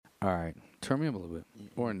All right. Turn me up a little bit.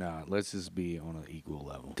 Or not. Let's just be on an equal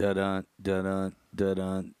level. Da-dun, da-dun,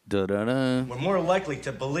 da-dun, da-dun-dun. We're more likely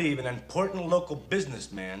to believe an important local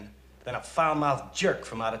businessman than a foul-mouthed jerk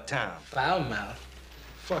from out of town. Foul mouth.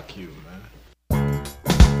 Fuck you, man.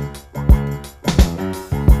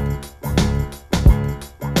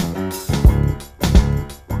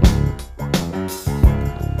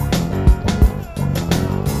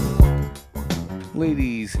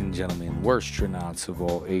 Ladies and gentlemen, worstronauts of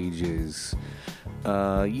all ages,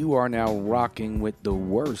 you are now rocking with the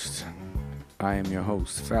worst. I am your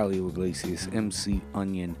host, Fallio Iglesias, MC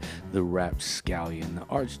Onion, the Rap Scallion, the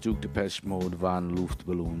Archduke Depeche Mode von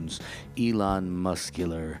Luftballons, Elon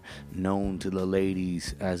Muscular, known to the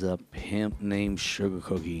ladies as a pimp named Sugar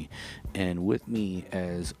Cookie, and with me,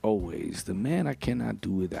 as always, the man I cannot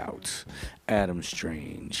do without, Adam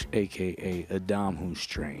Strange, aka Adam Who's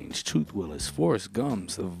Strange, Tooth Willis, Forrest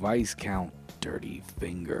Gums, the Vice Count, Dirty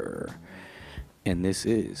Finger. And this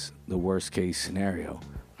is the worst case scenario.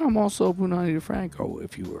 I'm also Punani DeFranco,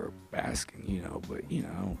 if you were asking, but, I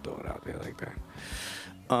don't throw it out there like that.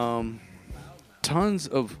 Tons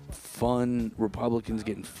of fun Republicans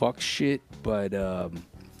getting fuck shit, but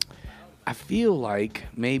I feel like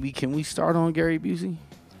maybe, can we start on Gary Busey?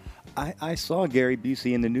 I saw Gary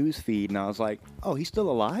Busey in the news feed, and I was like, oh, he's still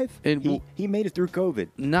alive? And he made it through COVID.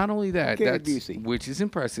 Not only that, Gary Busey. which is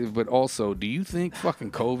impressive, but also, do you think fucking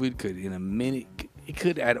COVID could, in a minute, it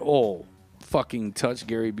could at all fucking touch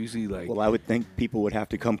Gary Busey? Well, I would think people would have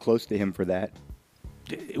to come close to him for that.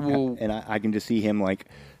 Well, and I can just see him, like,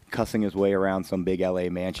 cussing his way around some big L.A.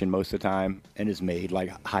 mansion most of the time, and his maid, like,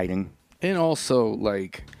 hiding. and also,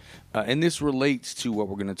 like, and this relates to what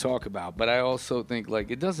we're going to talk about, but I also think,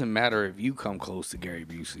 like, it doesn't matter if you come close to Gary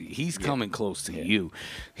Busey. He's coming close to you.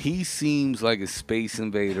 He seems like a space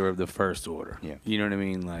invader of the First Order. Yeah. You know what I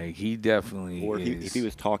mean? Like, he definitely Or is. if he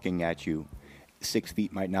was talking at you, 6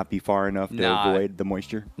 feet might not be far enough to Nah. avoid the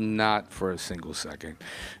moisture. Not for a single second.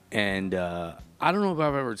 And I don't know if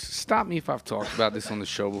I've ever, stop me if I've talked about this on the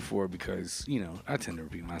show before, because, I tend to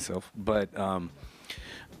repeat myself. But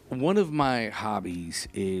one of my hobbies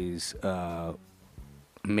is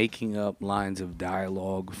making up lines of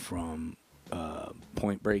dialogue from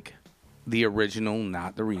Point Break. The original,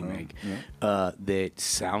 not the remake, that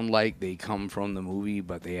sound like they come from the movie,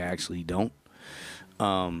 but they actually don't.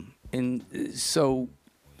 And so,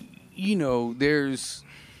 do you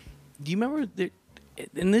remember that?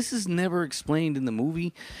 And this is never explained in the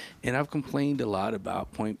movie, and I've complained a lot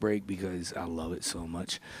about Point Break because I love it so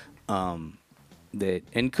much. Because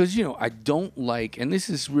I don't like, and this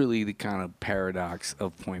is really the kind of paradox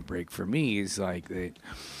of Point Break for me, is like that.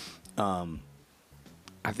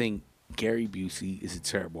 I think Gary Busey is a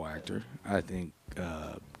terrible actor. I think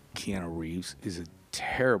Keanu Reeves is a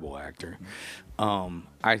terrible actor.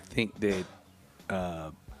 I think that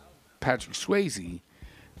Patrick Swayze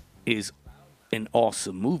is an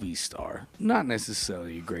awesome movie star, not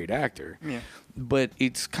necessarily a great actor. Yeah. But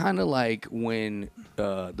it's kind of like when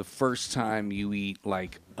the first time you eat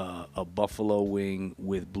like a buffalo wing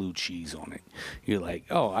with blue cheese on it. You're like,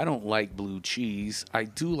 oh, I don't like blue cheese. I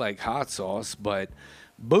do like hot sauce, but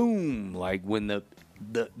boom, like when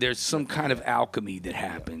there's some kind of alchemy that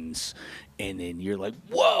happens, and then you're like,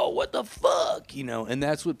 whoa, what the fuck? And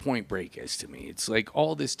that's what Point Break is to me. It's like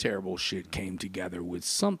all this terrible shit came together with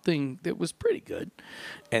something that was pretty good,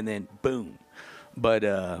 and then boom. But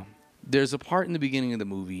there's a part in the beginning of the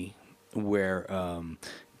movie where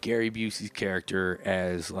Gary Busey's character,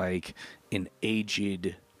 as like an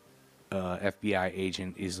aged FBI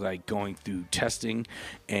agent, is like going through testing,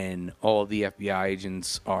 and all the FBI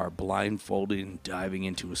agents are blindfolded and diving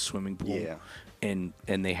into a swimming pool. Yeah. And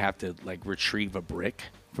they have to like retrieve a brick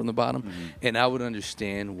from the bottom. Mm-hmm. And I would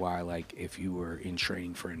understand why, like, if you were in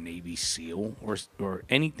training for a Navy SEAL or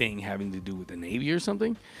anything having to do with the Navy or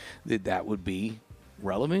something, that would be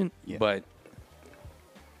relevant. Yeah. But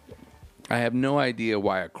I have no idea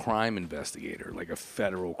why a crime investigator, like a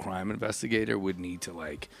federal crime investigator, would need to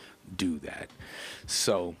like do that.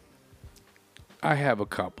 So I have a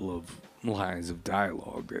couple of lines of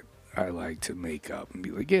dialogue that I like to make up and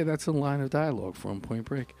be like, yeah, that's a line of dialogue from Point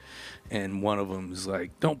Break. And one of them is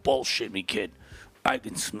like, don't bullshit me, kid. I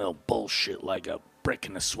can smell bullshit like a brick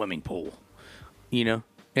in a swimming pool.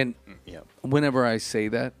 And whenever I say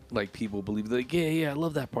that, like, people believe, like, yeah, I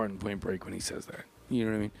love that part in Point Break when he says that. You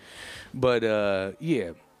know what I mean? But,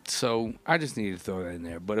 yeah, so I just needed to throw that in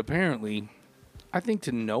there. But apparently, I think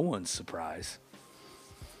to no one's surprise,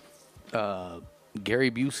 Gary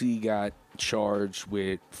Busey got charged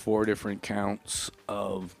with 4 different counts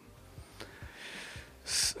of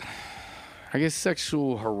I guess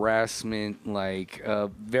sexual harassment, like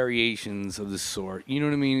variations of the sort. You know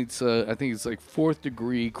what I mean? It's I think it's like 4th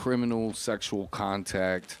degree criminal sexual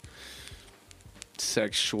contact,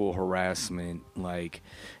 sexual harassment. Like,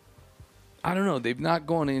 I don't know. They've not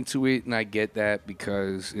gone into it, and I get that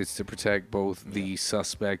because it's to protect both the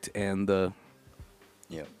suspect and the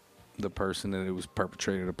person that it was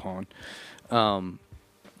perpetrated upon. But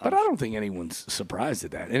I don't think anyone's surprised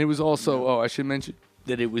at that. And it was also, I should mention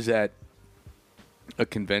that it was at a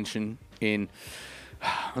convention in,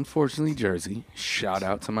 unfortunately, Jersey. Shout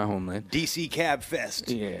out to my homeland. DC Cab Fest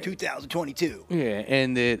 2022. Yeah,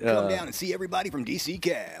 and it... Come down and see everybody from DC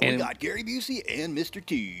Cab. We and got Gary Busey and Mr.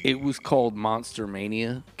 T. It was called Monster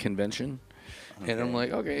Mania Convention. And I'm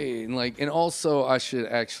like, okay. And also, I should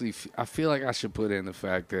actually... I feel like I should put in the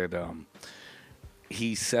fact that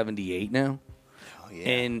he's 78 now. Oh, yeah.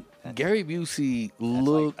 And Gary Busey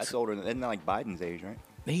looked... That's older than... Isn't that like Biden's age, right?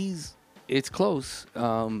 It's close.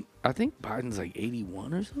 I think Biden's like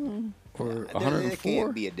 81 or something, or 104. There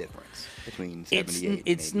can't be a difference between 78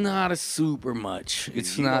 It's and not a super much.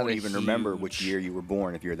 It's you not don't even remember huge... which year you were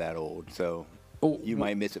born if you're that old, so you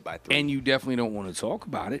might miss it by 3. And you definitely don't want to talk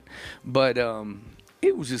about it. But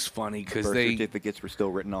it was just funny because birth certificates were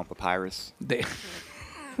still written on papyrus. They're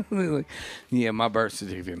like, yeah, my birth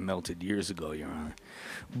certificate melted years ago, Your Honor.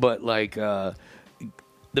 But like the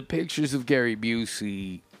pictures of Gary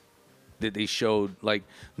Busey that they showed, like,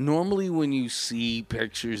 normally when you see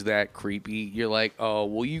pictures that creepy, you're like, oh,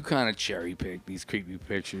 well, you kind of cherry pick these creepy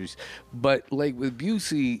pictures. But like with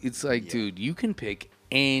Busey, it's like, dude, you can pick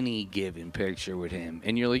any given picture with him,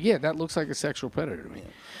 and you're like, yeah, that looks like a sexual predator to me.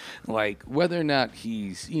 Like, whether or not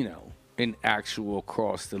he's, you know, an actual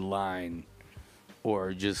cross the line,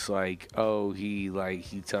 or just like, oh, he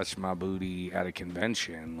touched my booty at a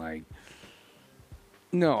convention, like,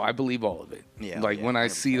 no, I believe all of it. Yeah, like, when I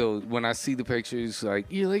see the pictures, like,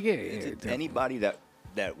 you're like, yeah. Anybody that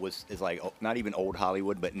is like not even old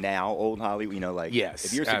Hollywood, but now old Hollywood, you know, like, yes,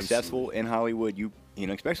 if you're successful in Hollywood, you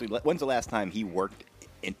know, especially, when's the last time he worked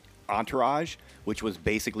in Entourage, which was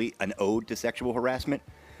basically an ode to sexual harassment?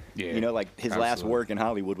 Yeah, you know, like, his last work in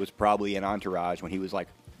Hollywood was probably in Entourage when he was like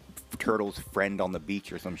Turtle's friend on the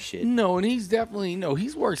beach or some shit. No, and he's definitely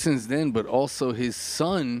he's worked since then, but also his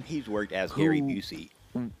son. He's worked as Gary Busey.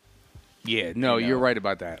 Yeah, no, you're right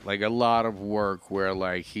about that. Like, a lot of work where,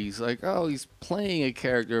 like, he's like, oh, he's playing a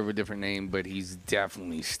character of a different name, but he's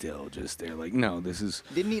definitely still just there. Like, no, this is...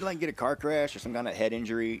 Didn't he, like, get a car crash or some kind of head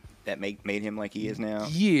injury that made him like he is now?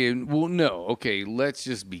 Yeah, well, no. Okay, let's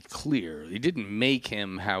just be clear. It didn't make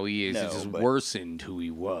him how he is. It just worsened who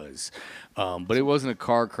he was. But it wasn't a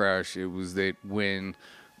car crash. It was that when...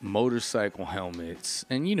 motorcycle helmets,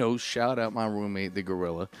 and, you know, shout out my roommate, the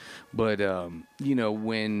gorilla, but you know,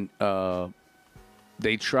 when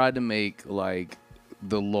they tried to make, like,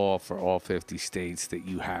 the law for all 50 states that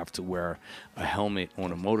you have to wear a helmet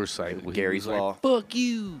on a motorcycle, Gary's law, like, fuck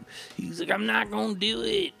you. He's like, I'm not gonna do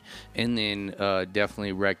it. And then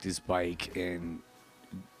definitely wrecked his bike and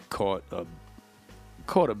caught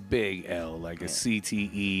a big L, like a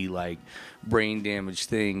CTE, like, brain damage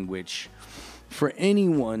thing, which for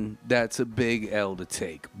anyone, that's a big L to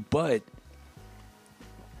take. But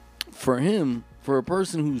for him, for a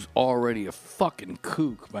person who's already a fucking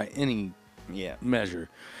kook by any measure,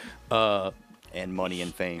 and money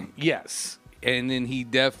and fame, yes, and then he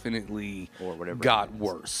definitely got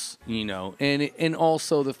worse, you know, and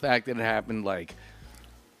also the fact that it happened, like,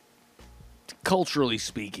 culturally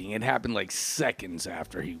speaking, it happened like seconds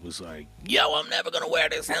after he was like, yo, I'm never gonna wear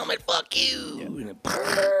this helmet, fuck you.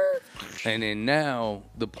 And then now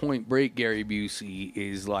the Point Break Gary Busey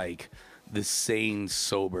is like the sane,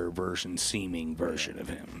 sober seeming version of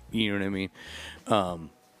him. You know what I mean?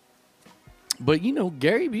 But, you know,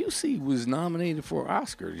 Gary Busey was nominated for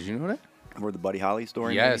Oscars. You know that? For the Buddy Holly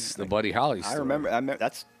story? Yes, the Buddy Holly story. I remember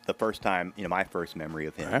that's the first time, you know, my first memory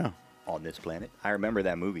of him on this planet. I remember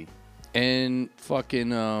that movie. And fucking,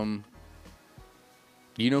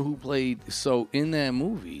 you know who played, so in that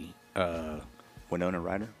movie, Winona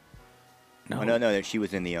Ryder? No. No, she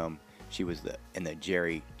was in the, in the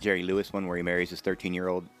Jerry Lewis one where he marries his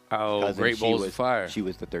 13-year-old cousin. Great Balls of Fire. She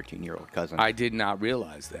was the 13-year-old cousin. I did not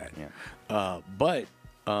realize that. Yeah. But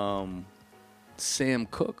Sam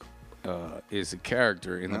Cooke is a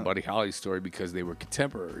character in the Buddy Holly story because they were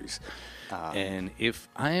contemporaries. And if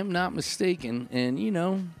I am not mistaken, and, you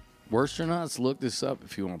know, worse or not, look this up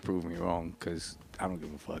if you want to prove me wrong, because I don't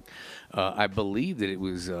give a fuck. I believe that it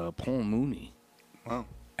was Paul Mooney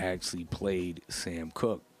actually played Sam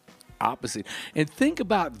Cooke opposite. And think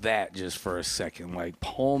about that just for a second. Like,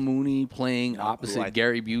 Paul Mooney playing opposite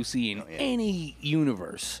Gary Busey in any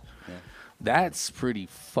universe. Yeah. That's pretty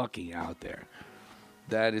fucking out there.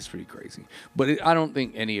 That is pretty crazy. But I don't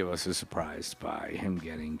think any of us are surprised by him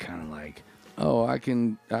getting kind of like, oh, I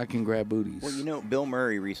can grab booties. Well, you know, Bill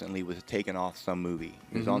Murray recently was taken off some movie.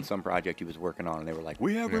 He was on some project he was working on, and they were like,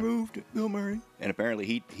 "We have removed Bill Murray." And apparently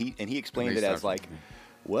he explained it as like,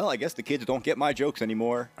 "Well, I guess the kids don't get my jokes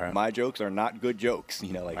anymore. Right. My jokes are not good jokes."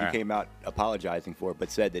 You know, like he came out apologizing for it,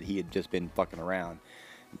 but said that he had just been fucking around.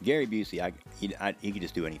 Gary Busey, he could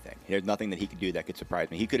just do anything. There's nothing that he could do that could surprise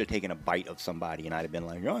me. He could have taken a bite of somebody, and I'd have been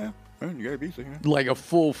like, "Oh yeah, Gary Busey." Yeah. Like a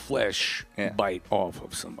full flesh bite off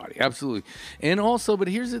of somebody, absolutely. And also, but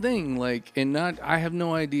here's the thing, like, I have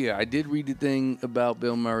no idea. I did read the thing about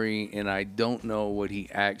Bill Murray, and I don't know what he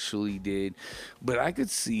actually did, but I could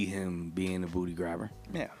see him being a booty grabber.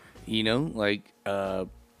 Yeah, you know, like,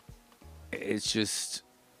 it's just,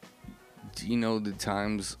 you know, the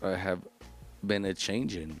times have been a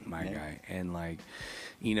changing, my guy, and like,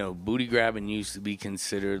 you know, booty grabbing used to be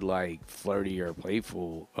considered like flirty or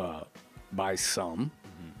playful by some,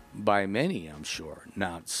 by many, I'm sure,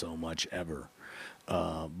 not so much ever.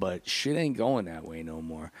 But shit ain't going that way no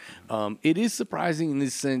more. It is surprising in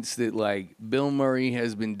the sense that like Bill Murray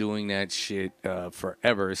has been doing that shit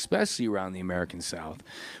forever, especially around the American South,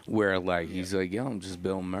 where like he's like, yo, I'm just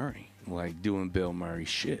Bill Murray, like doing Bill Murray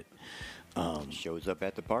shit. Shows up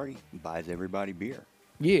at the party, buys everybody beer.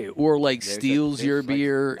 Yeah, or like steals your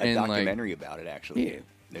beer. A and documentary about it, actually. Yeah.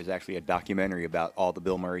 There's actually a documentary about all the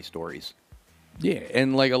Bill Murray stories. Yeah,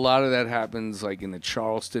 and like a lot of that happens like in the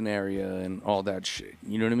Charleston area and all that shit.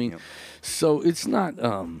 You know what I mean? Yep. So it's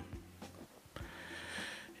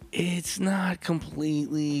not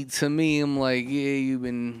completely, to me, I'm like, yeah, you've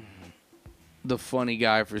been the funny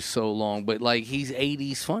guy for so long, but like he's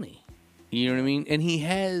 80s funny. You know what I mean? And he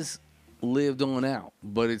has lived on out,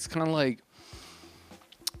 but it's kind of like,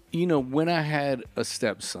 you know, when I had a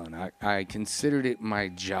stepson, I considered it my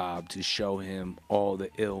job to show him all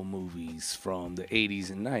the ill movies from the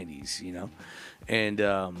 80s and 90s, you know, and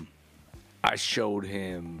I showed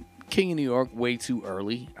him King of New York way too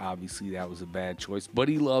early. Obviously that was a bad choice, but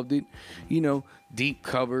he loved it. You know, Deep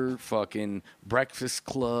Cover, fucking Breakfast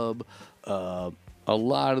Club, a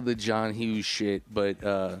lot of the John Hughes shit,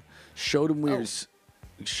 but showed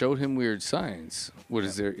him Weird Science. What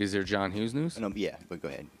is there? Is there John Hughes news? No, yeah, but go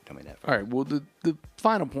ahead. Tell me that. All right. Well, the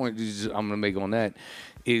final point I'm going to make on that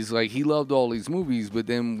is like he loved all these movies, but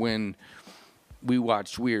then when we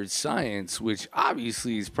watched Weird Science, which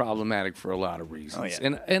obviously is problematic for a lot of reasons,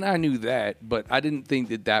 and I knew that, but I didn't think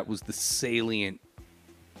that was the salient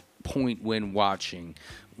point when watching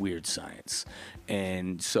Weird Science.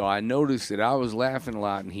 And so I noticed that I was laughing a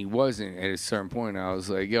lot and he wasn't. At a certain point, I was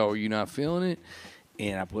like, yo, are you not feeling it?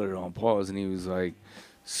 And I put it on pause, and he was like,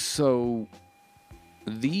 so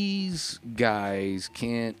these guys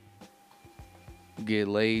can't get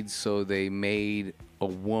laid, so they made a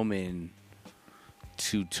woman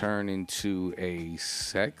to turn into a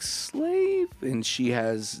sex slave, and she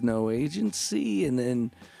has no agency. And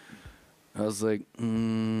then I was like, yeah,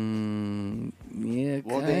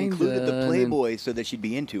 well, they included the Playboy so that she'd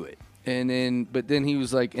be into it. But then he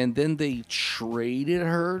was like, and then they traded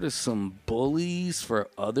her to some bullies for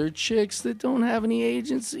other chicks that don't have any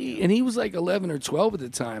agency. And he was like 11 or 12 at the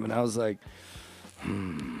time. And I was like,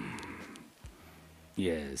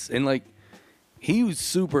 yes. And like, he was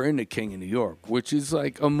super into King of New York, which is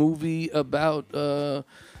like a movie about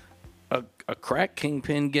a crack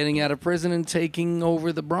kingpin getting out of prison and taking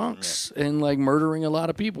over the Bronx and like murdering a lot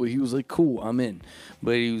of people. He was like, cool, I'm in.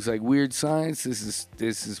 But he was like, Weird Science, this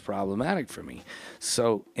is problematic for me.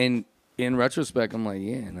 So in retrospect, I'm like,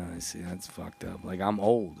 yeah, no, see, that's fucked up. Like, I'm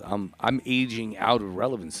old. I'm aging out of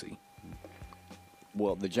relevancy.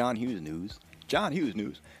 Well, the John Hughes news,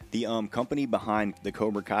 the company behind the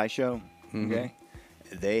Cobra Kai show, okay,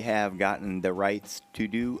 they have gotten the rights to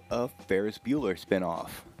do a Ferris Bueller spinoff.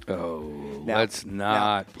 Oh, let's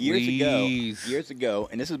not, please. Years ago,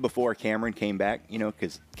 and this is before Cameron came back, you know,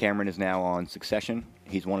 because Cameron is now on Succession.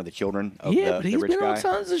 He's one of the children of the rich guy. Yeah, but he's been on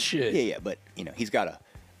tons of shit. Yeah, but, you know, he's got a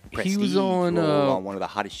prestige role on one of the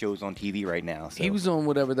hottest shows on TV right now. So. He was on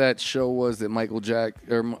whatever that show was that Michael J.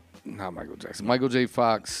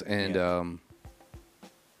 Fox and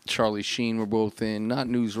Charlie Sheen were both in. Not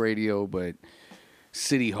News Radio, but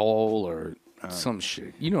City Hall or some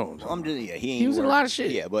shit. You know what I'm talking about. He was in a lot of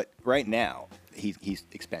shit. Yeah, but right now, he's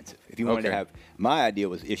expensive. If you wanted to have... My idea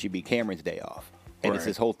was it should be Cameron's day off. And it's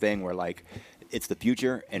this whole thing where, like, it's the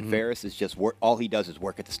future, and Ferris is just work. All he does is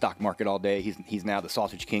work at the stock market all day. He's now the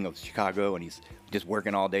sausage king of Chicago, and he's just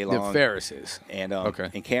working all day long. The Ferris is. And,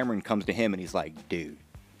 and Cameron comes to him, and he's like, dude,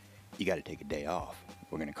 you got to take a day off.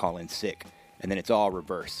 We're going to call in sick. and then it's all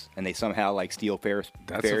reverse, and they somehow like steal Ferris.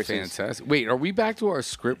 That's fantastic. Wait, are we back to our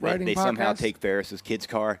script writing? They somehow take Ferris's kid's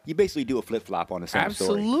car. You basically do a flip flop on the same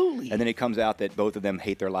story. Absolutely. And then it comes out that both of them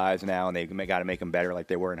hate their lives now, and they got to make them better like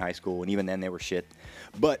they were in high school, and even then they were shit.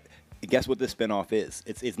 But guess what this spinoff is?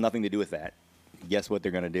 It's nothing to do with that. Guess what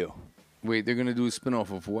they're gonna do? Wait, they're gonna do a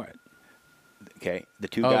spinoff of what? Okay, the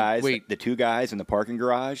two guys in the parking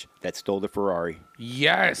garage that stole the Ferrari.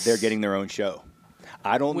 Yes, they're getting their own show.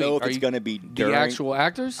 I don't know if it's going to be the actual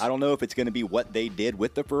actors. I don't know if it's going to be what they did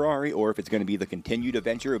with the Ferrari, or if it's going to be the continued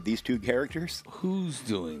adventure of these two characters. Who's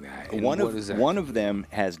doing that? One of them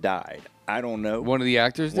has died. I don't know. One of the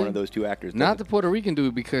actors. One of those two actors. Not the Puerto Rican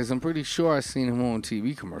dude, because I'm pretty sure I've seen him on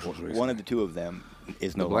TV commercials recently. One of the two of them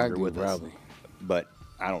is no longer with us. But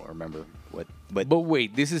I don't remember what. But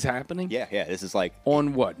wait, this is happening? Yeah. This is like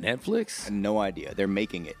on what, Netflix? No idea. They're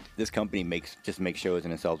making it. This company makes shows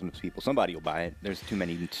and it sells them to people. Somebody will buy it. There's too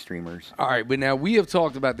many streamers. All right, but now we have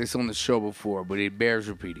talked about this on the show before, but it bears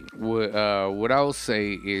repeating. What I will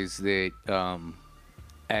say is that,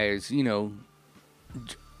 as you know,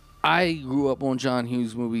 I grew up on John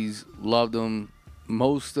Hughes movies, loved them.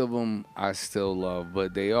 Most of them I still love,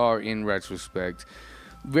 but they are, in retrospect,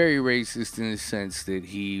 very racist in the sense that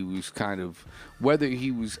he was kind of, whether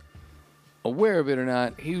he was aware of it or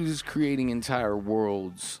not, he was creating entire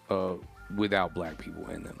worlds without black people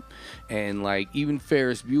in them. And like even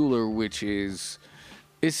Ferris Bueller, which is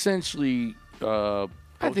essentially, I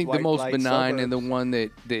think the most benign suburbs. And the one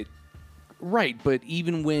that right. But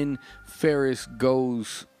even when Ferris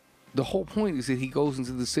goes, the whole point is that he goes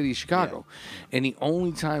into the city of Chicago. Yeah. And the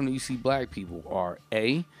only time that you see black people are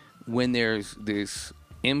when there's this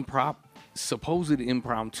supposed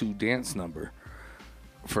impromptu dance number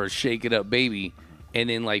for Shake It Up Baby,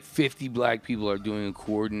 and then like 50 black people are doing a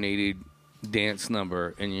coordinated dance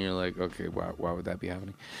number, and you're like, okay, why would that be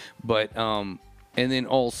happening? But and then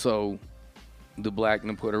also the black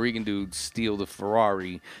and the Puerto Rican dudes steal the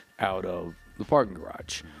Ferrari out of the parking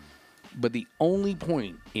garage. But the only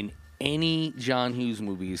point in any John Hughes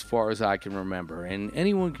movie, as far as I can remember, and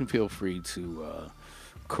anyone can feel free to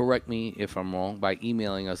correct me if I'm wrong by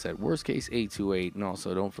emailing us at worstcase828, and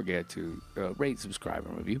also don't forget to rate, subscribe,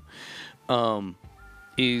 and review,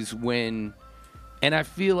 is when, and I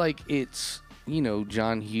feel like it's,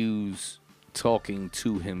 John Hughes talking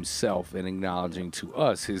to himself and acknowledging to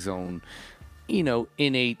us his own,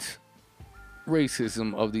 innate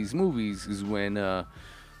racism of these movies, is when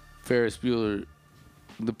Ferris Bueller,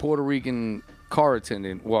 the Puerto Rican car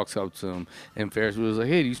attendant, walks up to him, and Ferris Bueller's like,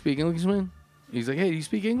 hey, do you speak English, man? He's like, hey, do you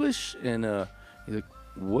speak English? And he's like,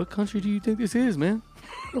 what country do you think this is, man?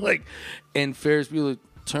 And Ferris Bueller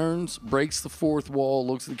turns, breaks the fourth wall,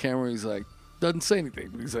 looks at the camera, he's like, doesn't say anything.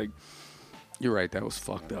 But he's like, you're right, that was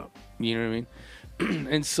fucked up. You know what I mean?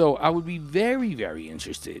 And so I would be very, very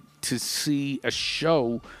interested to see a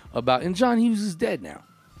show about, and John Hughes is dead now,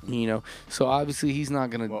 so obviously he's not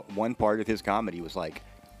going to. Well, one part of his comedy was like,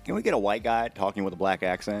 can we get a white guy talking with a black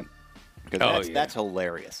accent? Because that's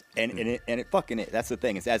hilarious, and it fucking is. That's the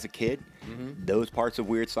thing. Is as a kid, those parts of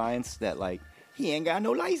Weird Science that like he ain't got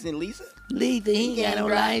no license, Lisa. Lisa, he ain't got no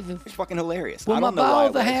license. It's fucking hilarious. Well, my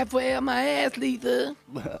balls are halfway up my ass, Lisa.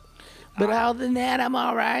 But other than that, I'm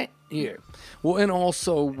all right. Yeah. Well, and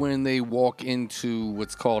also when they walk into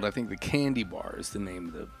what's called, I think the Candy Bar is the name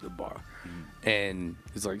of the bar, and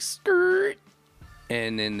it's like skirt.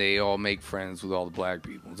 And then they all make friends with all the black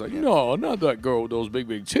people. It's like, no, not that girl with those big,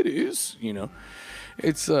 big titties,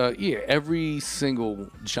 It's, every single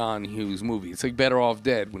John Hughes movie. It's like Better Off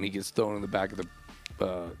Dead when he gets thrown in the back of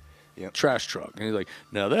the trash truck. And he's like,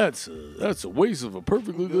 now that's a waste of a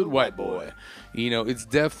perfectly good white boy. It's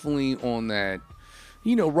definitely on that,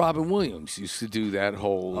 Robin Williams used to do that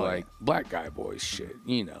whole, black guy boy shit,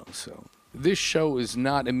 So this show is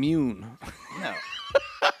not immune. No.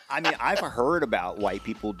 I mean, I've heard about white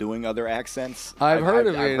people doing other accents. I've heard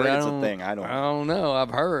of it. I've heard it's a thing. I don't know. I've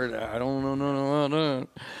heard. I don't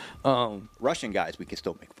know. Russian guys, we can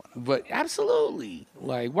still make fun of. But absolutely.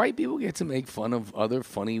 Like, white people get to make fun of other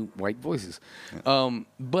funny white voices. Yeah.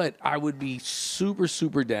 But I would be super,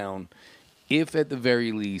 super down if, at the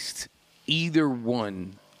very least, either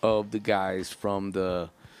one of the guys from the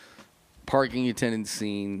parking attendant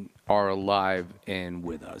scene are alive and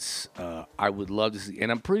with us. I would love to see, and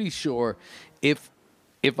I'm pretty sure if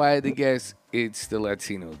I had to guess, it's the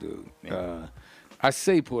Latino dude. I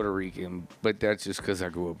say Puerto Rican, but that's just because I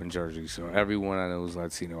grew up in Jersey. So everyone I know is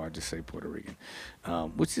Latino. I just say Puerto Rican,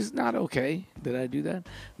 which is not okay that I do that.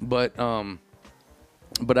 But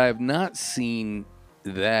I have not seen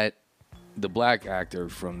the black actor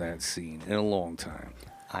from that scene in a long time.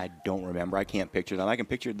 I don't remember. I can't picture them. I can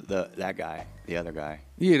picture that guy, the other guy.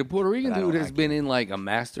 Yeah, the Puerto Rican dude has been in like a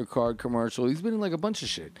MasterCard commercial. He's been in like a bunch of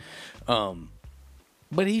shit.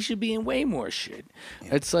 But he should be in way more shit.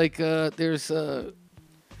 Yeah. It's like there's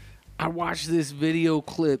I watched this video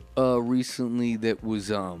clip recently that was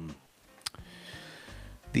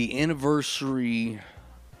the anniversary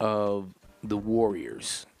of the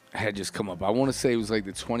Warriors had just come up. I want to say it was like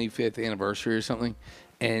the 25th anniversary or something.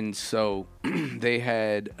 And so they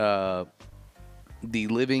had the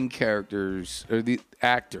living characters, or the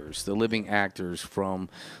living actors from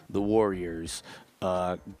the Warriors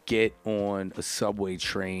get on a subway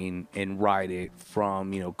train and ride it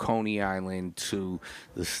from, Coney Island to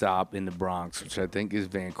the stop in the Bronx, which I think is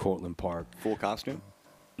Van Cortlandt Park. Full costume?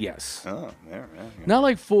 Yes. Oh, yeah. Not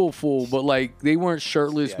like full, but like they weren't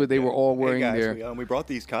shirtless, but they were all wearing we brought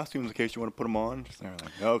these costumes in case you want to put them on. They're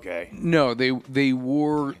like, okay. No, they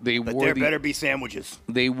wore there better be sandwiches.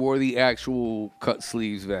 They wore the actual cut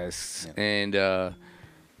sleeves vests, and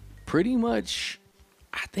pretty much,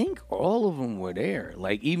 I think all of them were there.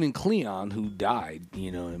 Like even Cleon, who died,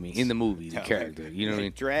 you know what I mean, in the movie, the character, you know what I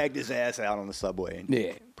mean, dragged his ass out on the subway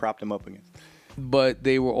and propped him up against. But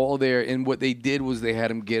they were all there, and what they did was they had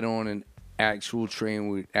him get on an actual train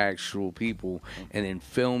with actual people, and then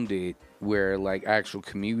filmed it where like actual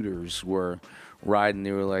commuters were riding.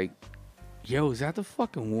 They were like, "Yo, is that the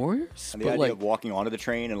fucking Warriors?" And the idea of walking onto the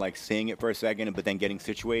train and like seeing it for a second, but then getting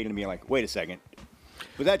situated and being like, "Wait a second."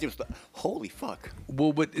 Was that just holy fuck?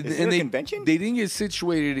 Well, but is there a convention? They didn't get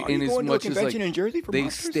situated in as much as like in Jersey for they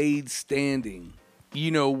monsters? Stayed standing.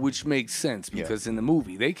 Which makes sense because in the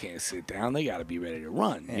movie they can't sit down; they got to be ready to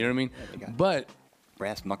run. You know what I mean? But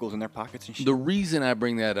brass knuckles in their pockets and shit. The reason I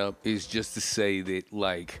bring that up is just to say that,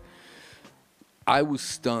 like, I was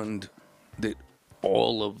stunned that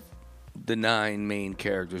all of the 9 main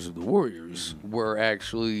characters of the Warriors were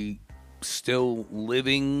actually still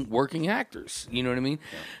living, working actors. You know what I mean?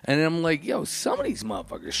 Yeah. And I'm like, yo, some of these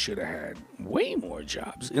motherfuckers should have had way more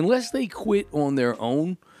jobs, unless they quit on their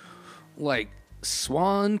own, like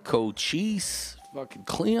Swan, Cochise, fucking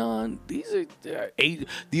Cleon. These are 8.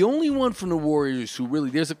 The only one from the Warriors who really,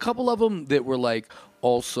 there's a couple of them that were like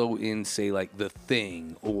also in, say, like The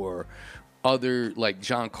Thing or other like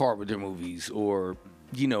John Carpenter movies or,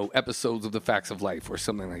 episodes of The Facts of Life or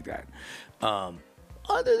something like that.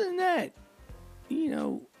 Other than that,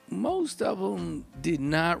 most of them did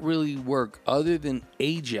not really work, other than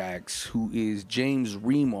Ajax, who is James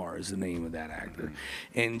Remar is the name of that actor.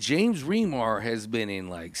 Mm-hmm. And James Remar has been in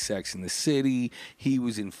like Sex and the City. He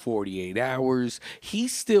was in 48 Hours. He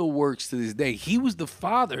still works to this day. He was the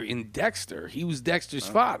father in Dexter. He was Dexter's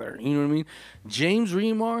father. You know what I mean? James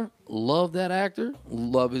Remar, love that actor.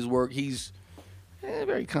 Love his work. He's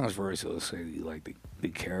very controversial to say that you like the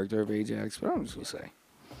character of Ajax, but I'm just going to say.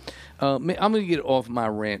 I'm going to get off my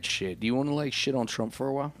rant shit. Do you want to like shit on Trump for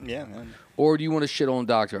a while? Yeah, man. Or do you want to shit on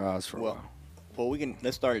Dr. Oz for a while? Well,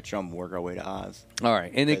 let's start at Trump and work our way to Oz. All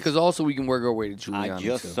right. And because also we can work our way to Giuliani. I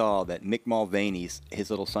just saw that Mick Mulvaney's, his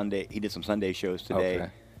little Sunday, he did some Sunday shows today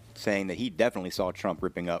saying that he definitely saw Trump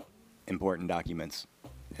ripping up important documents.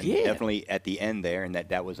 And definitely at the end there, and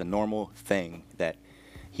that was a normal thing, that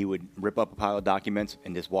he would rip up a pile of documents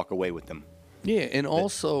and just walk away with them. Yeah, and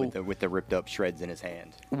also with the ripped up shreds in his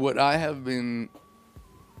hand. What I have been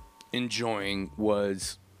enjoying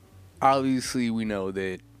was, obviously we know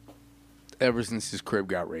that ever since his crib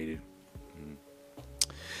got raided,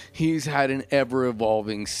 he's had an ever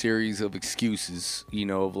evolving series of excuses,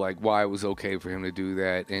 of like why it was okay for him to do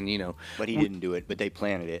that, and But he didn't do it. But they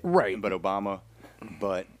planted it. Right. But Obama.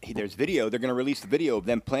 But there's video. They're going to release the video of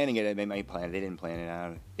them planning it, and they may plan it. They didn't plan it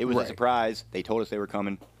out. It was a surprise. They told us they were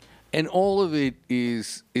coming. And all of it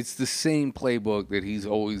it's the same playbook that he's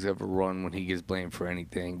always ever run when he gets blamed for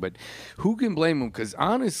anything. But who can blame him? Because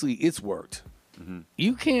honestly, it's worked. Mm-hmm.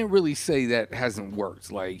 You can't really say that hasn't worked.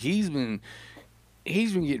 Like he's been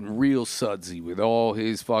getting real sudsy with all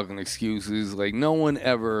his fucking excuses. Like no one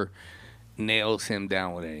ever nails him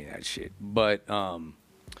down with any of that shit. But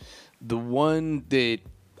the one that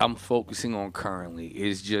I'm focusing on currently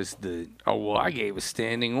is just I gave a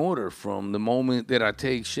standing order from the moment that I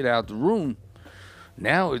take shit out the room.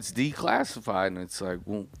 Now it's declassified, and it's like,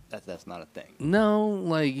 well, that's not a thing. No,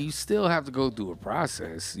 like you still have to go through a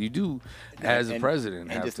process. You do, as a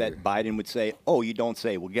president. And just that Biden would say, "Oh, you don't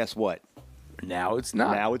say." Well, guess what? Now it's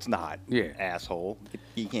not. Now it's not. Yeah, asshole.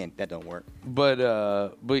 You can't. That don't work. But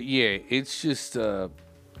yeah, it's just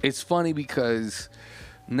it's funny because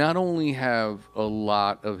not only have a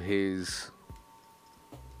lot of his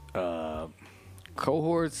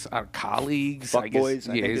cohorts, colleagues, fuck I guess. Boys,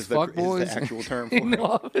 Yeah, I think his is the, fuck is boys. the actual term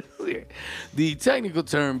for it. The technical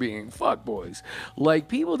term being fuck boys. Like,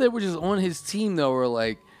 people that were just on his team, though, were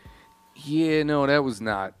like, yeah, no, that was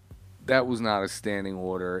not a standing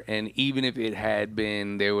order. And even if it had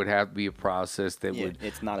been, there would have to be a process that would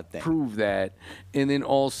it's not a thing. prove that. And then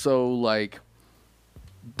also, like,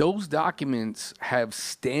 those documents have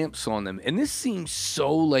stamps on them. And this seems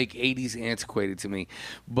so, like, 80s antiquated to me.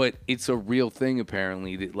 But it's a real thing,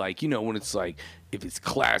 apparently, that, like, you know, when it's like, if it's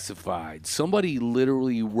classified, somebody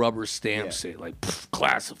literally rubber stamps it, like,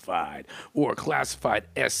 classified, or classified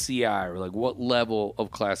SCI, or like what level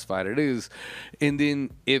of classified it is. And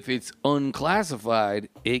then if it's unclassified,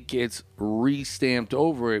 it gets re-stamped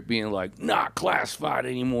over it, being like, not classified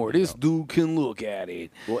anymore. This dude can look at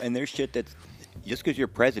it. Well, and there's shit that's, just because you're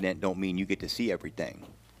president don't mean you get to see everything.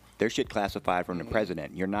 There's shit classified from the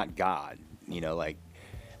president. You're not God. You know, like,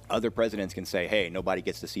 other presidents can say, hey, nobody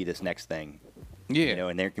gets to see this next thing. Yeah. You know,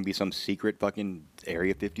 and there can be some secret fucking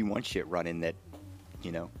Area 51 shit running that,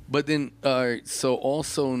 you know. But then, so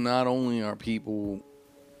also not only are people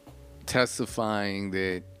testifying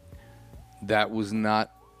that that was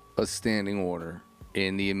not a standing order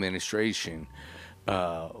in the administration,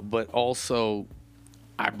 but also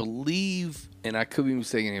I believe, and I could be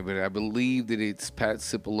mistaken here, but I believe that it's Pat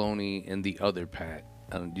Cipollone and the other Pat.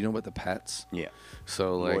 Do you know about the Pats? Yeah.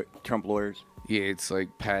 So, like, Trump lawyers. Yeah, it's like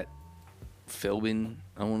Pat Philbin,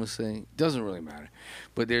 I want to say. Doesn't really matter.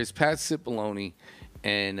 But there's Pat Cipollone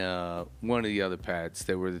and one of the other Pats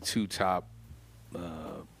that were the two top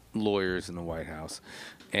lawyers in the White House.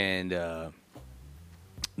 And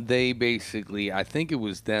they basically, I think it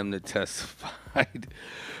was them that testified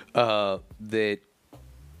that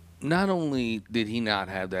not only did he not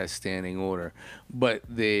have that standing order, but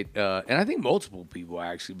that, and I think multiple people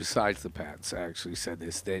actually, besides the Pats, actually said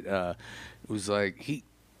this, that it was like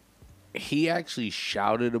he actually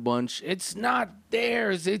shouted a bunch, "It's not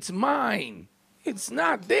theirs, it's mine. It's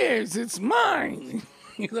not theirs, it's mine."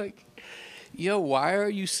 You're like, yo, why are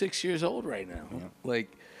you 6 years old right now? Yeah.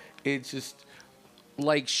 Like, it's just,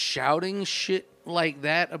 like, shouting shit like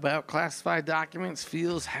that about classified documents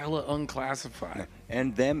feels hella unclassified.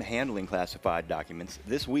 And them handling classified documents.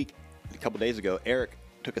 This week, a couple days ago, Eric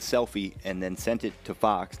took a selfie and then sent it to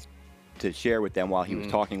Fox to share with them while he was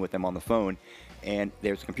talking with them on the phone. And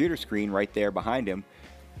there's a computer screen right there behind him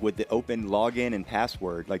with the open login and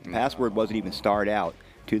password. Like, the password wasn't even starred out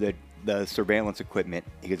to the surveillance equipment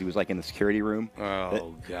because he was, like, in the security room.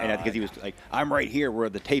 Oh, God. And because he was like, I'm right here where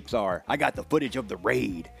the tapes are. I got the footage of the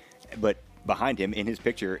raid. But behind him in his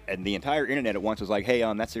picture, and the entire internet at once was like, hey,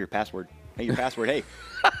 that's your password. Hey, your password. Hey.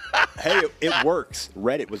 Hey, it works.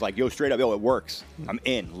 Reddit was like, yo, straight up, yo, it works. I'm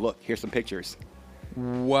in. Look, here's some pictures.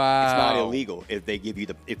 Wow. It's not illegal if they give you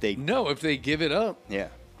if they give it up. Yeah.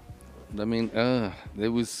 I mean, it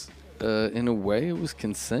was, in a way, it was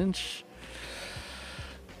consent.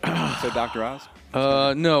 So, Dr. Oz?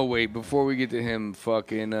 No, wait, before we get to him,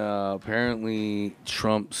 fucking, apparently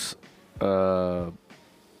Trump's,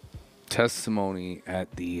 testimony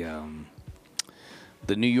at the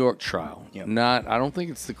New York trial. Yep. I don't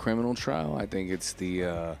think it's the criminal trial. I think it's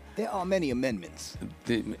the there are many amendments.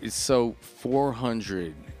 So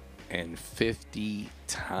 450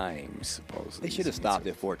 times supposedly. They should have stopped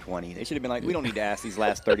at 420. They should have been like, we don't need to ask these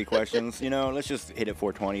last 30 questions. You know, let's just hit at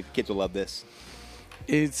 420. The kids will love this.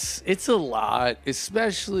 It's a lot,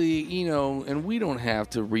 especially, you know, and we don't have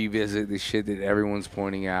to revisit the shit that everyone's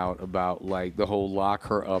pointing out about, like, the whole lock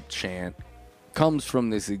her up chant comes from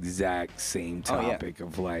this exact same topic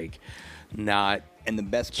of, like, not and the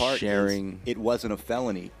best part sharing. Is it wasn't a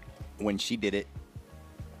felony when she did it.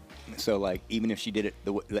 So, like, even if she did it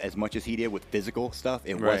as much as he did with physical stuff,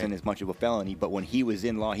 it wasn't as much of a felony. But when he was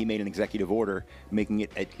in law, he made an executive order making it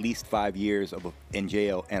at least 5 years in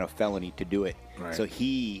jail and a felony to do it. Right. So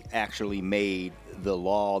he actually made the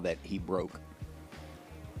law that he broke.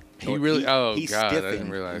 He really? He God, stiffened I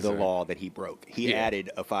didn't realize the that. law that he broke. He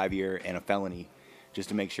added a 5 year and a felony just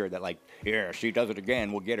to make sure that, like, yeah, she does it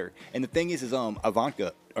again, we'll get her. And the thing is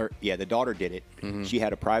Ivanka, the daughter did it. Mm-hmm. She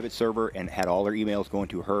had a private server and had all her emails going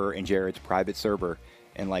to her and Jared's private server.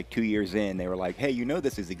 And, like, 2 years in, they were like, hey, you know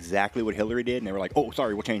this is exactly what Hillary did? And they were like, oh,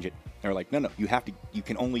 sorry, we'll change it. And they were like, no, you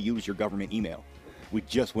can only use your government email. We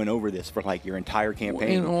just went over this for, like, your entire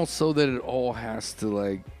campaign. And also that it all has to,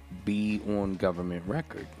 like, be on government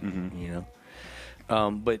record, you know?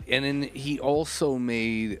 But then he also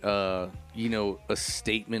made you know, a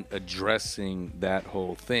statement addressing that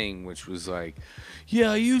whole thing, which was like,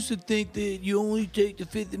 yeah, I used to think that you only take the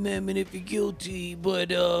Fifth Amendment if you're guilty, but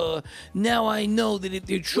now I know that if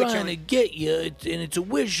they're trying to get you and it's a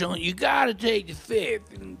witch hunt, you gotta take the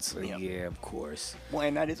Fifth. And it's like, yeah, of course. Well,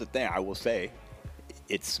 and that is the thing. I will say,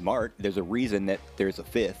 it's smart. There's a reason that there's a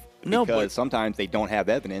Fifth. No, because sometimes they don't have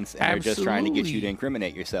evidence and they're just trying to get you to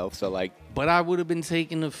incriminate yourself. So, like, but I would have been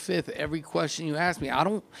taking the Fifth every question you asked me. I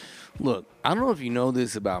don't know if you know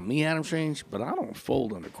this about me, Adam Strange, but I don't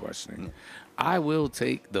fold under questioning. I will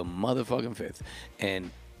take the motherfucking Fifth,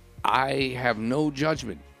 and I have no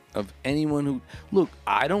judgment of anyone who look.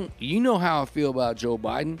 I don't. You know how I feel about Joe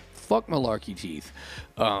Biden. Fuck malarkey teeth,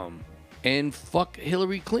 and fuck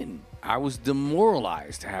Hillary Clinton. I was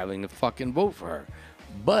demoralized having to fucking vote for her.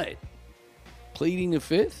 But pleading the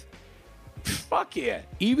Fifth, fuck yeah.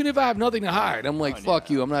 Even if I have nothing to hide, I'm like, fuck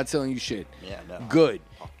you. I'm not telling you shit. Yeah, no. Good.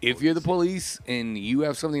 If you're the police and you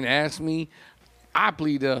have something to ask me, I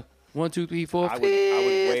plead the 1, 2, 3, 4. I would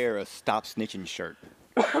wear a stop snitching shirt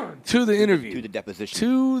to the interview, to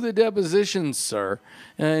the deposition, sir.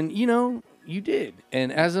 And you know you did.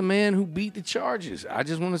 And as a man who beat the charges, I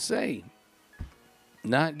just want to say,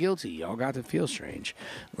 not guilty. Y'all got to feel strange.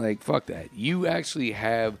 Like, fuck that. You actually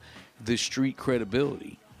have the street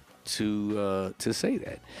credibility to say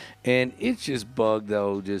that. And it's just bugged,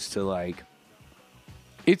 though, just to, like...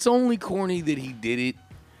 It's only corny that he did it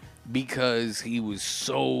because he was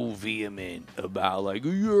so vehement about, like,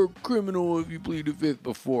 you're a criminal if you plead the Fifth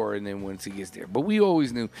before, and then once he gets there. But we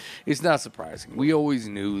always knew... It's not surprising. We always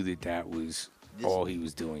knew that was... all he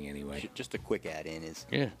was doing anyway. Just a quick add-in is,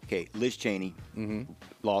 okay, Liz Cheney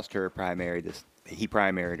lost her primary. He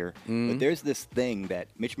primaried her. But there's this thing that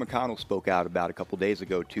Mitch McConnell spoke out about a couple days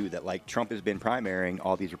ago, too, that, like, Trump has been primarying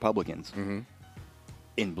all these Republicans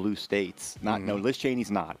in blue states. No, Liz Cheney's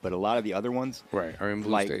not, but a lot of the other ones. Right, are in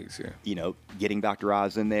blue states, yeah. You know, getting Dr.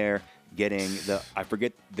 Oz in there, getting I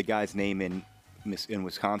forget the guy's name in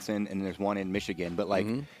Wisconsin, and there's one in Michigan, but, like,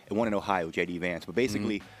 and one in Ohio, J.D. Vance. But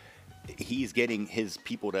basically... he's getting his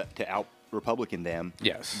people to out Republican them.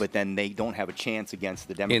 Yes. But then they don't have a chance against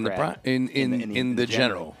the Democrat. In the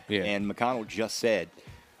general. Yeah. And McConnell just said,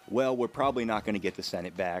 well, we're probably not going to get the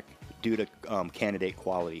Senate back due to candidate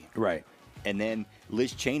quality. Right. And then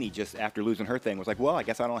Liz Cheney, just after losing her thing, was like, well, I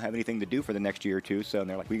guess I don't have anything to do for the next year or two. So, and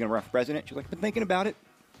they're like, we're going to run for president? She's like, been thinking about it.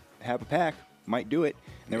 Have a pack. Might do it.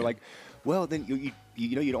 And they were like, well, then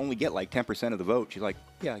you know you'd only get like 10% of the vote. She's like,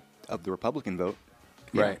 yeah, of the Republican vote.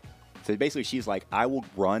 Yeah. Right. So basically, she's like, I will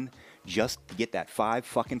run just to get that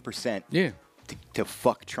 5% to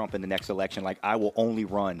fuck Trump in the next election. Like, I will only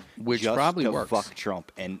run which just probably to works. Fuck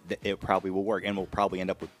Trump, and it probably will work, and we'll probably end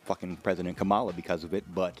up with fucking President Kamala because of it.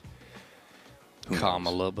 But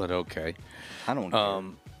Kamala, but okay. I don't care.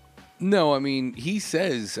 No, I mean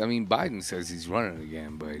Biden says he's running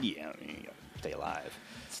again, but yeah, I mean, stay alive.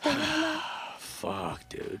 Fuck,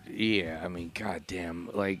 dude. Yeah, I mean, goddamn,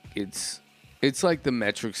 like It's like the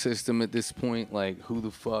metric system at this point. Like, who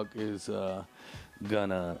the fuck is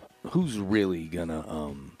who's really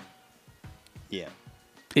gonna, yeah.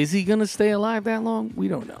 Is he gonna stay alive that long? We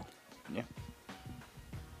don't know. Yeah.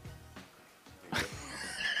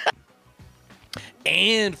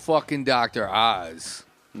 And fucking Dr. Oz.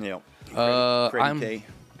 Yeah. I'm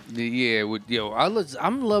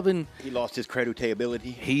loving. He lost his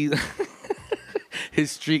credibility.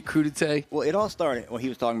 His street crudité. Well, it all started when he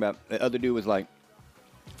was talking about the other dude was like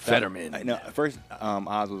Fetterman. First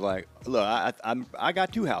Oz was like, "Look, I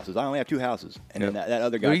got 2 houses. I only have 2 houses." And then that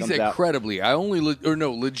other guy he comes said out, credibly,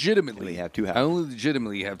 legitimately have 2 houses. I only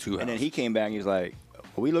legitimately have 2 houses. And then he came back and he's like,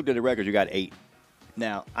 well, "We looked at the records. You got 8."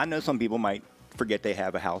 Now I know some people might forget they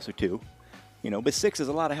have a house or 2, but 6 is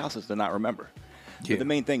a lot of houses to not remember. Yeah. But the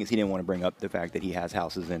main thing is he didn't want to bring up the fact that he has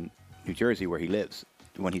houses in New Jersey where he lives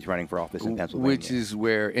when he's running for office in Pennsylvania. Which is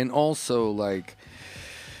where, and also, like,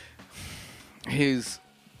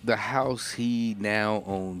 the house he now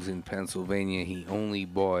owns in Pennsylvania, he only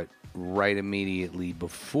bought right immediately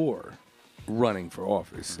before running for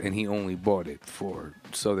office, and he only bought it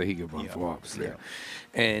so that he could run for office there.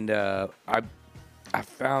 And I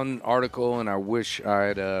found an article, and I wish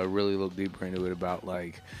I'd really looked deeper into it, about,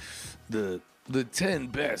 like, the 10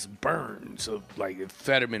 best burns of, like, if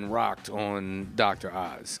Fetterman rocked on Dr.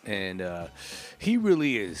 Oz. And he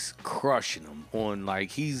really is crushing him on,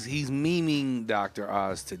 like, he's memeing Dr.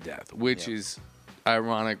 Oz to death, which is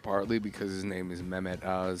ironic partly because his name is Mehmet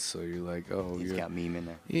Oz. So you're like, oh, he's got meme in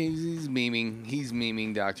there. He's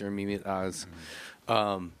memeing Dr. Mehmet Oz.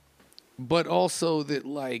 But also that,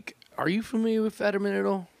 like, are you familiar with Fetterman at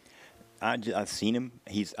all? I've seen him.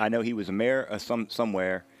 I know he was a mayor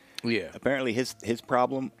somewhere. Yeah. Apparently, his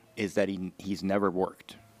problem is that he's never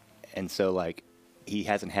worked, and so like he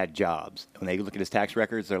hasn't had jobs. When they look at his tax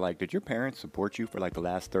records, they're like, "Did your parents support you for like the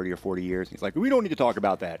last 30 or 40 years?" And he's like, "We don't need to talk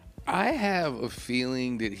about that." I have a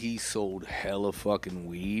feeling that he sold hella fucking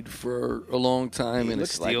weed for a long time in a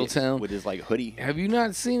steel town with his like hoodie. Have you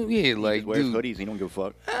not seen him? Yeah, like he wears dude, hoodies. He don't give a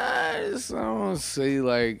fuck. I want to say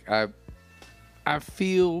like I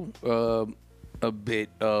feel a bit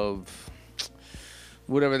of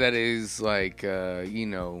whatever that is, like you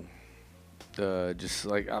know, just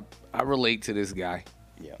like I relate to this guy.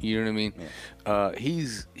 Yeah. You know what I mean? Yeah.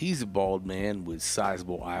 He's a bald man with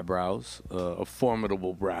sizable eyebrows, a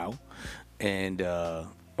formidable brow, and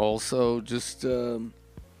also just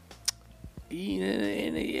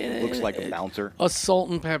Looks like a bouncer. A salt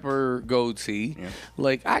and pepper goatee. Yeah.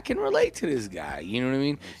 Like I can relate to this guy. You know what I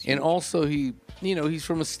mean? And also he's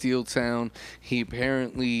from a steel town. He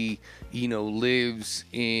apparently lives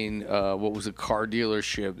in what was a car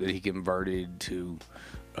dealership that he converted to.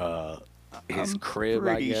 His crib,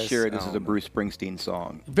 I guess. Pretty sure this is a Bruce Springsteen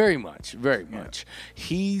song. Very much.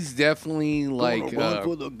 He's definitely like run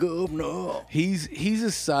for the governor. He's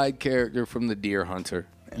a side character from The Deer Hunter.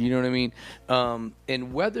 You know what I mean?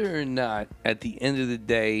 And whether or not at the end of the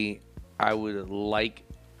day I would like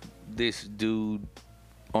this dude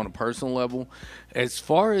on a personal level, as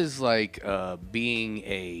far as like being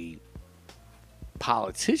a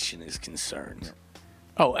politician is concerned,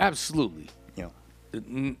 oh, absolutely.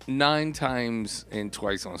 9 times and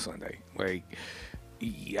twice on Sunday. Like,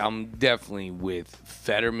 I'm definitely with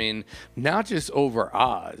Fetterman, not just over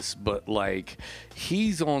Oz, but like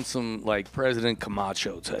he's on some like President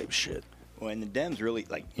Camacho type shit. Well, and the Dems really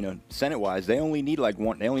Senate-wise, they only need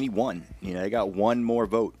one. They only need one. They got one more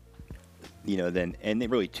vote. And they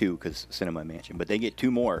really 2 because Cinema Mansion, but they get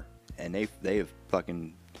 2 more, and they have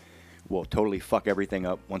fucking will totally fuck everything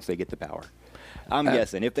up once they get the power. I'm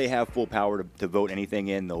guessing if they have full power to vote anything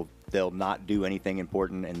in, they'll not do anything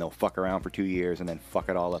important, and they'll fuck around for 2 years and then fuck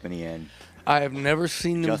it all up in the end. I have never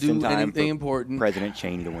seen them do anything important. President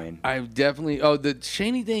Cheney to win. I've definitely. Oh, the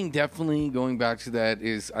Cheney thing. Definitely going back to that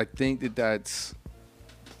is. I think it's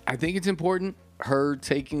important. Her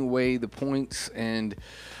taking away the points, and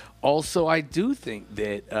also I do think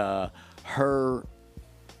that her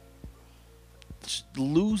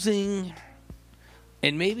losing.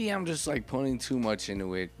 And maybe I'm just like putting too much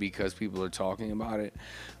into it because people are talking about it.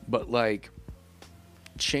 But like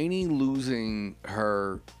Cheney losing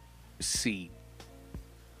her seat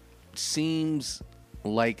seems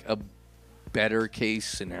like a better case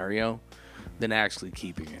scenario than actually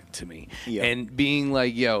keeping it to me. Yeah. And being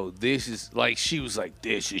like, yo, this is like, she was like,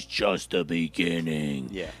 this is just the beginning.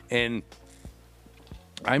 Yeah. And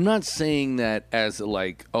I'm not saying that as a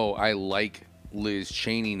like, oh, I like Liz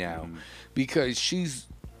Cheney now. Because she's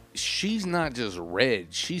not just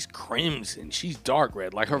red, she's crimson, she's dark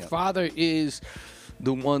red. Like her father is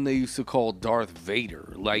the one they used to call Darth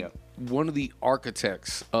Vader, like one of the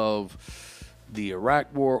architects of the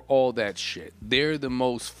Iraq War, all that shit. They're the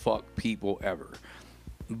most fucked people ever.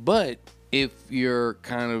 But if you're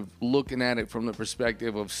kind of looking at it from the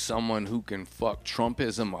perspective of someone who can fuck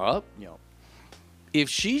Trumpism up, if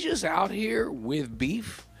she's just out here with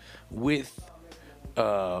beef, with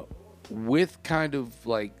kind of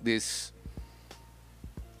like this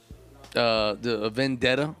the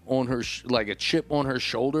vendetta on her like a chip on her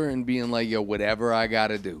shoulder and being like, yo, whatever I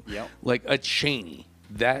gotta do, like a Cheney,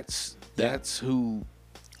 that's who,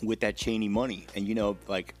 with that Cheney money. And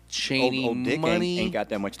like Cheney old Dick money ain't got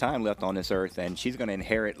that much time left on this earth, and she's gonna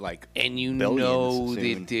inherit like and billions that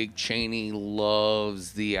soon. Dick Cheney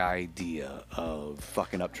loves the idea of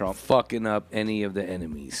fucking up Trump, fucking up any of the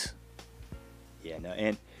enemies.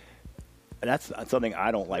 And that's something I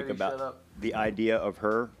don't like about the idea of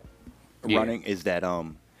her running is that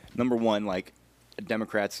number one, like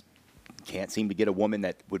Democrats can't seem to get a woman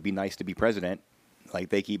that would be nice to be president. Like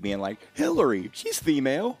they keep being like, Hillary, she's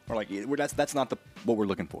female, or like that's not what we're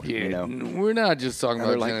looking for. We're not just talking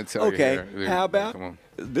about genitalia. Okay, how about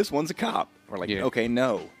this one's a cop? Or like, okay,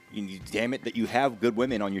 no. Damn it that you have good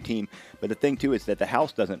women on your team. But the thing too is that the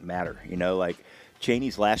House doesn't matter. Like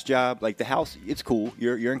Cheney's last job, like the House, it's cool.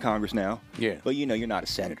 You're in Congress now. Yeah. But you're not a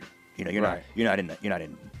senator. You're not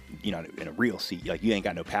in a real seat. Like you ain't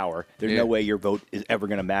got no power. There's no way your vote is ever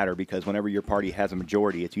going to matter because whenever your party has a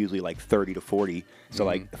majority, it's usually like 30 to 40. So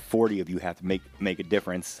like 40 of you have to make a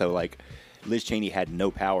difference. So like Liz Cheney had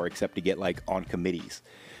no power except to get like on committees.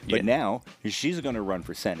 But now she's going to run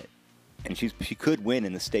for Senate. And she could win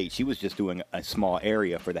in the state. She was just doing a small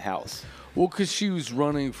area for the House. Well, because she was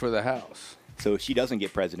running for the House. So if she doesn't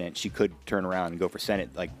get president, she could turn around and go for Senate,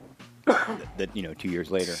 like, 2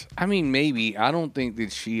 years later. I mean, maybe. I don't think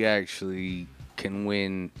that she actually can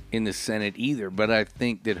win in the Senate either, but I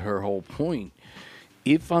think that her whole point,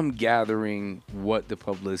 if I'm gathering what the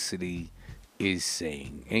publicity is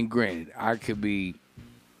saying, and granted,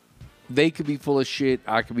 they could be full of shit,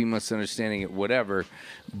 I could be misunderstanding it, whatever,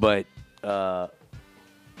 but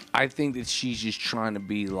I think that she's just trying to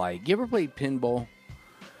be like, you ever played pinball?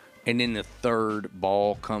 And then the third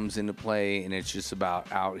ball comes into play, and it's just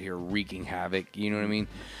about out here wreaking havoc. You know what I mean?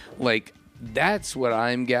 Like, that's what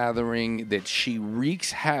I'm gathering, that she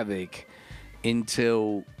wreaks havoc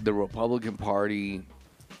until the Republican Party,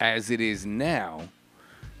 as it is now,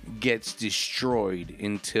 gets destroyed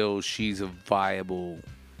until she's a viable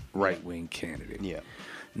right-wing candidate. Yeah.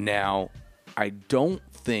 Now, I don't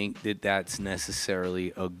think that that's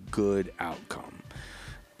necessarily a good outcome.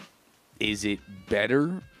 Is it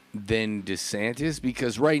better than DeSantis?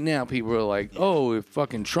 Because right now people are like, oh, if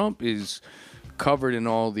fucking Trump is covered in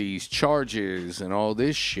all these charges and all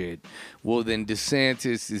this shit, well, then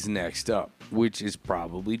DeSantis is next up, which is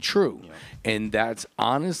probably true. Yeah. And that's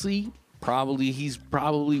honestly he's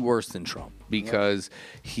probably worse than Trump, because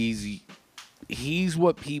he's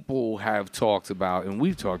what people have talked about, and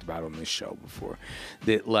we've talked about on this show before,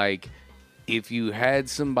 that like, if you had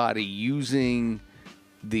somebody using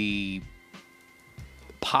the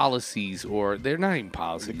policies, or they're not even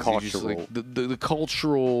policies, the cultural, like the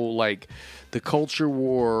cultural, like the culture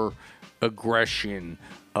war aggression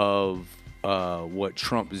of what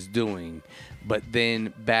Trump is doing, but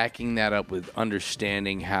then backing that up with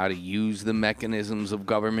understanding how to use the mechanisms of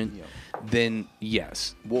government, then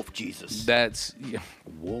yes, Wolf Jesus. That's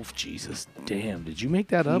Wolf Jesus. Damn, did you make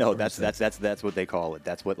that up? No, that's what they call it.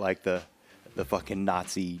 That's what, like, the fucking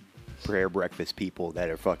Nazi prayer breakfast people that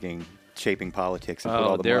are fucking shaping politics and put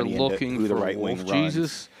all the money into who the right wing runs.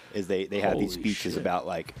 Jesus, is they have these speeches about,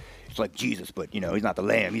 like, it's like Jesus, but he's not the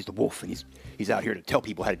lamb, he's the wolf, and he's out here to tell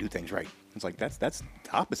people how to do things right. It's like that's the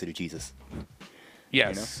opposite of Jesus.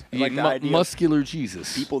 Yes, like the idea muscular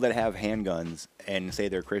Jesus. People that have handguns and say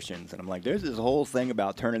they're Christians, and I'm like, there's this whole thing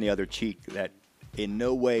about turning the other cheek that in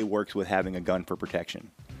no way works with having a gun for protection.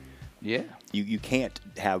 Yeah, you can't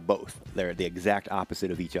have both. They're the exact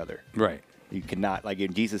opposite of each other. Right. You cannot, like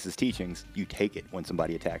in Jesus' teachings, you take it when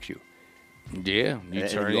somebody attacks you. Yeah, you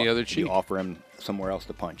turn the other cheek. You offer him somewhere else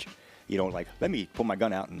to punch. You don't, like, let me pull my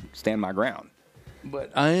gun out and stand my ground.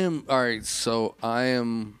 But I am, all right, so I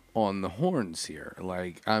am on the horns here.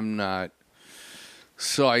 Like, I'm not.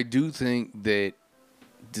 So I do think that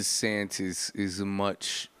DeSantis is a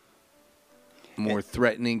much more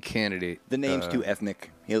threatening candidate. The name's too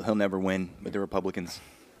ethnic. He'll never win with the Republicans.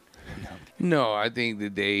 No, I think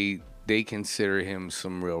that they consider him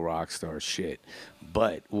some real rock star shit.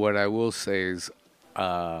 But what I will say is,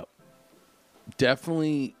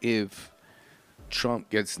 definitely if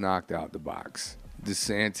Trump gets knocked out the box,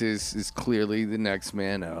 DeSantis is clearly the next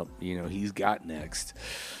man up. He's got next.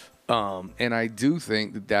 And I do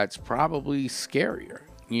think that that's probably scarier,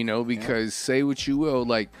 because say what you will,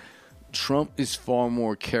 like, Trump is far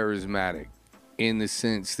more charismatic in the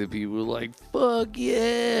sense that people are like, fuck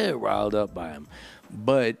yeah, riled up by him.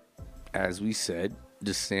 But as we said,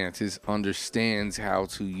 DeSantis understands how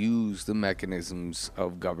to use the mechanisms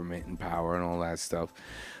of government and power and all that stuff.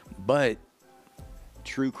 But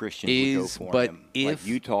true Christians would go for him. Like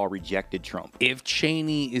Utah rejected Trump. If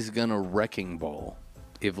Cheney is going to wrecking ball,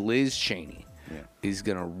 if Liz Cheney is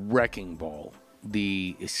going to wrecking ball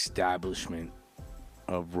the establishment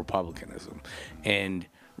of Republicanism, and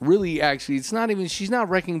really, actually, it's not even, she's not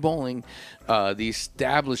wrecking balling the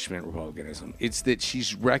establishment Republicanism. It's that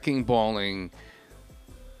she's wrecking balling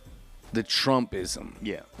the Trumpism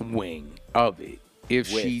wing of it.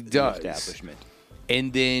 If with she does. The establishment.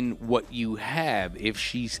 And then what you have, if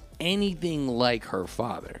she's anything like her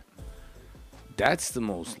father, that's the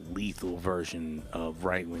most lethal version of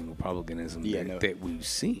right-wing Republicanism that we've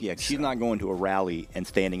seen. Yeah, she's not going to a rally and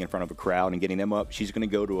standing in front of a crowd and getting them up. She's going to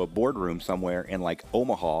go to a boardroom somewhere in, like,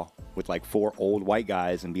 Omaha with, like, 4 old white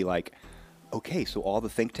guys and be like, okay, so all the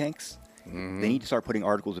think tanks, they need to start putting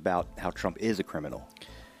articles about how Trump is a criminal.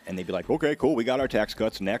 And they'd be like, okay, cool, we got our tax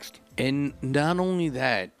cuts, next. And not only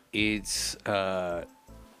that, it's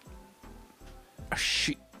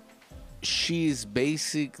she's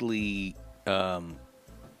basically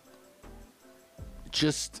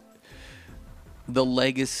just the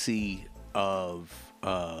legacy of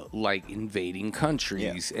like invading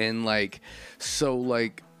countries and like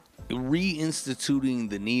reinstituting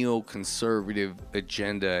the neoconservative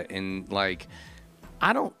agenda, and like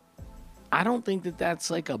I don't think that that's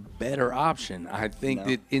like a better option. I think No.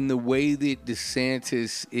 that in the way that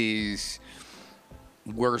DeSantis is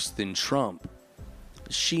worse than Trump,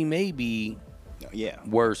 she may be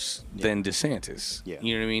worse than DeSantis. Yeah.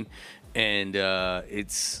 You know what I mean? And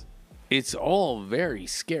it's all very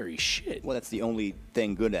scary shit. Well, that's the only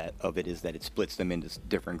thing good of it is that it splits them into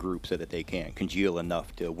different groups so that they can't congeal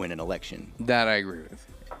enough to win an election. That I agree with.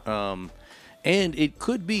 And it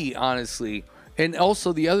could be, honestly, and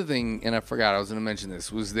also the other thing, and I forgot I was going to mention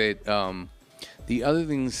this, was that the other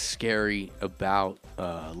thing scary about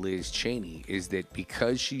Liz Cheney is that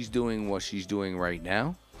because she's doing what she's doing right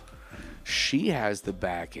now, she has the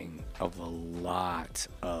backing of a lot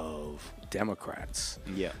of Democrats.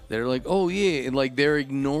 Yeah. They're like, oh, yeah. And, like, they're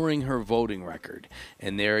ignoring her voting record.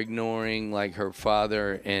 And they're ignoring, like, her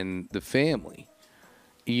father and the family.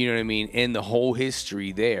 You know what I mean? And the whole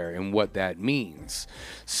history there and what that means.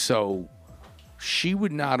 So she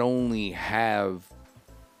would not only have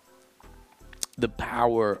the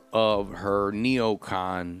power of her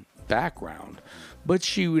neocon background, but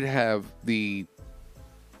she would have the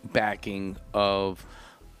backing of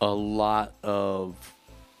a lot of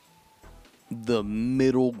the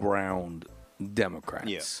middle ground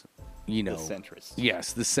Democrats. Yeah. You know, The centrists.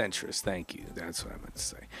 Yes, the centrists. Thank you. That's what I meant to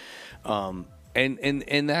say.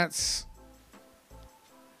 And that's,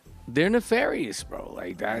 they're nefarious, bro.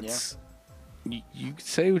 Like, that's, you can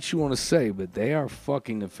say what you want to say, but they are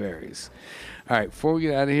fucking nefarious. All right, before we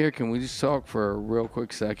get out of here, can we just talk for a real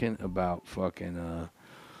quick second about fucking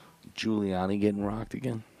Giuliani getting rocked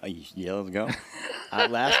again? Yeah, let's go.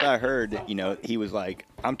 Last I heard, you know, he was like,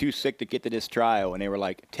 I'm too sick to get to this trial. And they were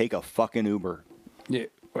like, take a fucking Uber. Yeah,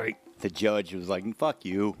 right. The judge was like, fuck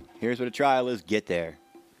you. Here's what a trial is. Get there.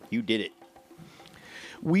 You did it.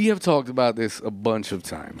 We have talked about this a bunch of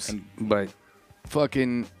times, but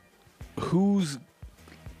fucking who's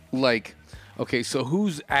like, okay, so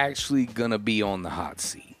who's actually gonna be on the hot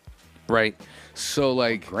seat, right? So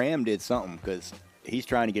like, Graham did something because he's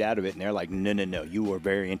trying to get out of it, and they're like, no, you were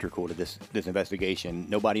very integral to this investigation.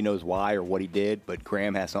 Nobody knows why or what he did, but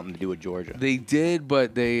Graham has something to do with Georgia. They did,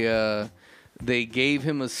 but they gave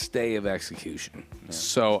him a stay of execution. Yeah.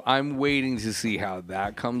 So I'm waiting to see how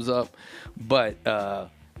that comes up. But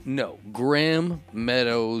no, Graham,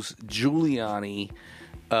 Meadows, Giuliani,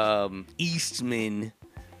 Eastman,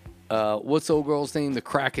 what's the old girl's name? The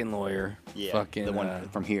Kraken lawyer. Yeah, fucking, the one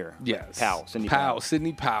from here. Yes.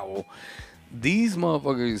 Sidney Powell. These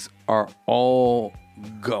motherfuckers are all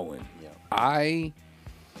going. Yeah.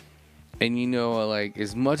 And you know, like,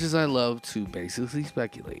 as much as I love to basically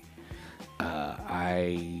speculate,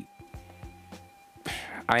 I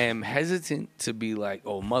am hesitant to be like,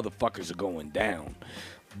 oh, motherfuckers are going down.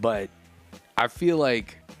 But I feel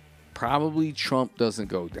like probably Trump doesn't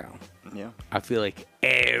go down. Yeah. I feel like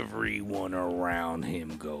everyone around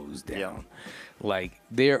him goes down. Yeah. Like,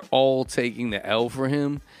 they're all taking the L for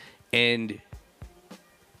him. And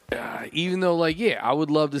even though, like, yeah, I would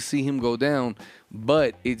love to see him go down.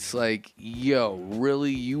 But it's like, yo,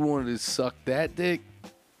 really? You wanted to suck that dick?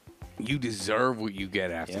 You deserve what you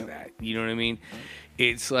get after that. You know what I mean?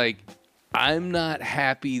 It's like, I'm not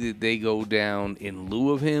happy that they go down in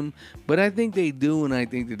lieu of him, but I think they do, and I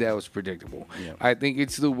think that was predictable. Yeah. I think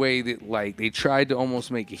it's the way that, like, they tried to almost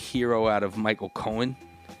make a hero out of Michael Cohen.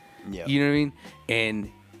 Yeah. You know what I mean? And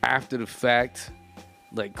after the fact,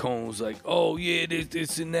 like, Cohen was like, oh, yeah,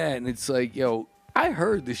 this and that. And it's like, yo, I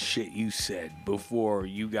heard the shit you said before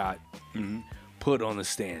you got put on the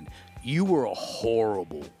stand. You were a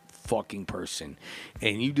horrible fucking person,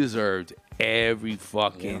 and you deserved every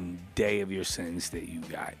fucking day of your sentence that you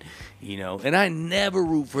got, you know. And I never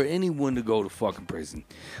root for anyone to go to fucking prison.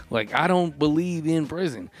 Like, I don't believe in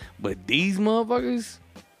prison, but these motherfuckers,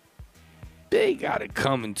 they got it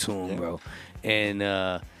coming to them, bro.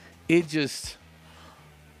 And it just,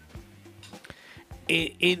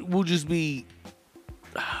 it will just be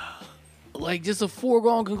like just a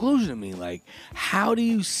foregone conclusion to me. Like, how do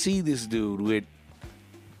you see this dude with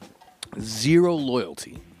zero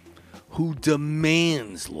loyalty, who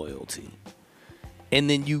demands loyalty, and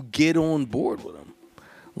then you get on board with him?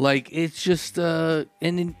 Like, it's just and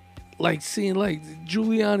then, like, seeing, like,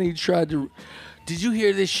 Giuliani tried to, did you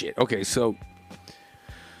hear this shit? Okay, so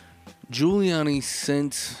Giuliani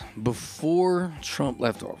sent, before Trump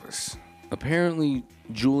left office, apparently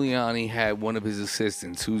Giuliani had one of his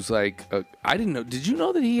assistants who's like, I didn't know. Did you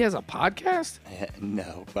know that he has a podcast?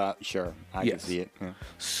 No, but sure. I can see it. Yeah.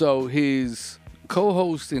 So his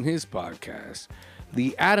co-host in his podcast,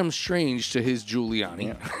 the Adam Strange to his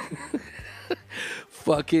Giuliani,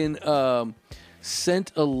 fucking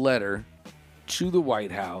sent a letter to the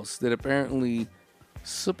White House that apparently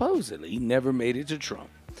supposedly never made it to Trump,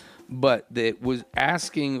 but that was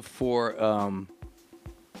asking for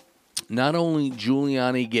not only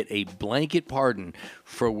Giuliani get a blanket pardon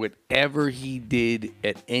for whatever he did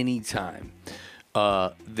at any time,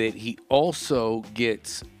 that he also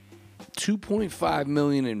gets $2.5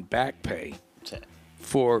 million in back pay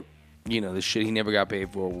for the shit he never got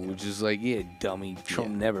paid for, which is like, yeah, dummy. Trump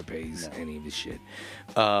never pays any of this shit.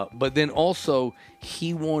 But then also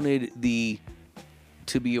he wanted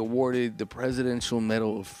to be awarded the Presidential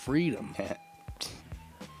Medal of Freedom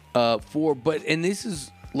and this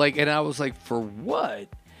is like, and I was like, for what?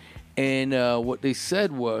 And what they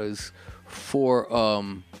said was for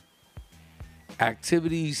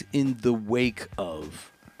activities in the wake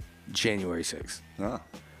of January 6th. Oh.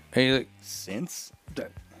 And you're like, Since?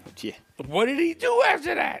 Yeah. What did he do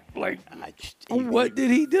after that? Like, what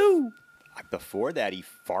did he do? Before that, he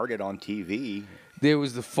farted on TV. There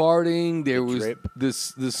was the farting. There was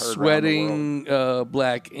the sweating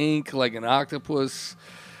black ink like an octopus.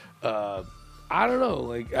 I don't know.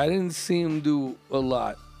 Like, I didn't see him do a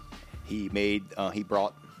lot. He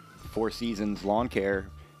brought Four Seasons Lawn Care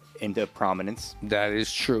into prominence. That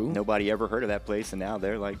is true. Nobody ever heard of that place, and now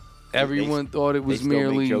they're like... Everyone thought it was they still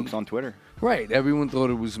merely... make jokes on Twitter. Right. Everyone thought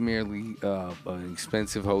it was merely an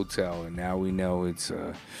expensive hotel, and now we know it's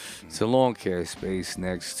a lawn care space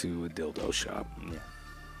next to a dildo shop. Yeah.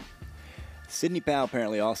 Sidney Powell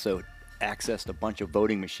apparently also accessed a bunch of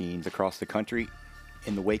voting machines across the country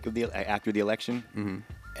in the wake of after the election,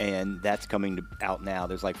 and that's coming out now.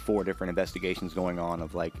 There's like 4 different investigations going on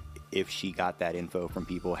of like if she got that info from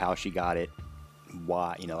people, how she got it,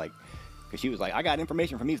 why, because she was like, I got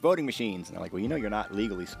information from these voting machines. And I'm like, well, you're not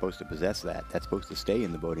legally supposed to possess that. That's supposed to stay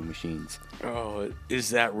in the voting machines. Oh,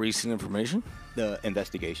 is that recent information? The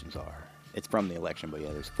investigations are. It's from the election, but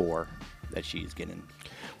yeah, there's 4 that she's getting.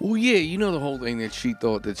 Well, yeah, the whole thing that she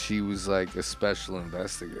thought that she was like a special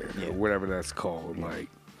investigator or whatever that's called. Yeah. Like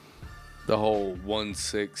the whole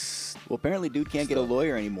 1-6. Well, apparently dude can't get a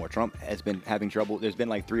lawyer anymore. Trump has been having trouble. There's been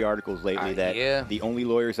like 3 articles lately that the only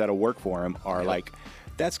lawyers that'll work for him are like,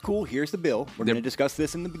 that's cool, here's the bill. We're going to discuss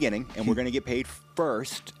this in the beginning, and we're going to get paid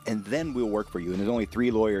first, and then we'll work for you. And there's only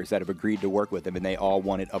 3 lawyers that have agreed to work with him, and they all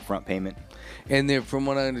wanted upfront payment. And from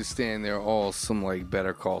what I understand, they're all some like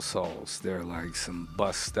Better Call Sauls. They're like some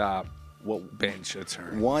bus stop bench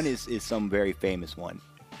attorneys. One is some very famous one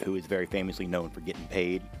who is very famously known for getting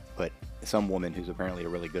paid, but some woman who's apparently a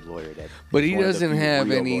really good lawyer. But he doesn't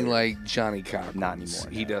have any like Johnny Cochran. Not anymore.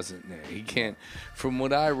 He doesn't. He can't. From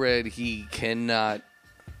what I read, he cannot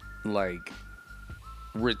like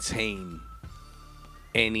retain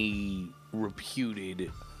any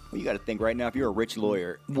reputed. Well, you got to think right now, if you're a rich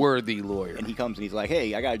lawyer, worthy lawyer, and he comes and he's like,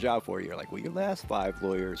 hey, I got a job for you. You're like, well, your last 5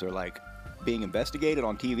 lawyers are like being investigated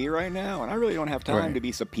on TV right now, and I really don't have time to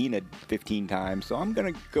be subpoenaed 15 times, so I'm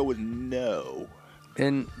going to go with no.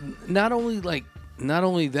 And not only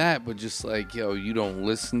that, but just like, you don't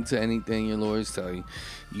listen to anything your lawyers tell you.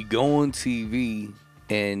 You go on TV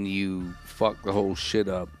and you fuck the whole shit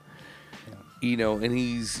up. And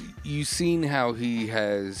you've seen how he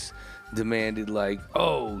has demanded like,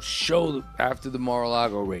 after the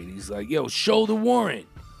Mar-a-Lago raid, he's like, show the warrant.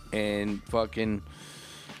 And fucking,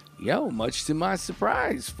 much to my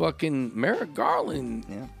surprise, fucking Merrick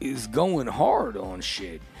Garland is going hard on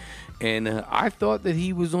shit. And I thought that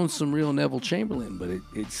he was on some real Neville Chamberlain, but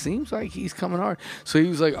it seems like he's coming hard. So he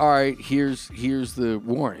was like, all right, here's the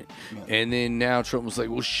warrant. Yeah. And then now Trump was like,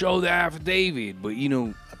 well, show the affidavit. But,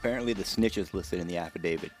 apparently the snitch is listed in the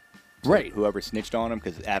affidavit. So right. Whoever snitched on him,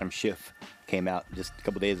 because Adam Schiff came out just a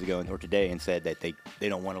couple days ago or today and said that they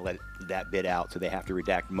don't want to let that bit out, so they have to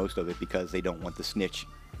redact most of it because they don't want the snitch.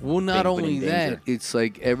 Well, not only that, it's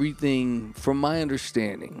like everything, from my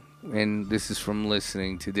understanding, and this is from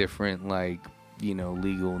listening to different,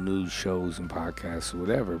 legal news shows and podcasts or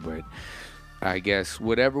whatever, but I guess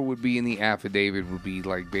whatever would be in the affidavit would be,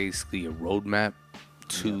 basically a roadmap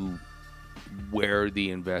to where the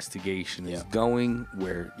investigation is going,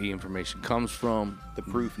 where the information comes from. The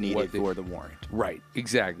proof needed for the warrant. Right,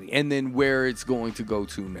 exactly. And then where it's going to go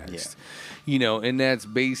to next. Yeah. And that's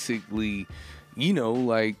basically...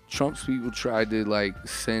 Trump's people tried to,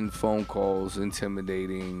 send phone calls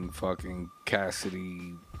intimidating fucking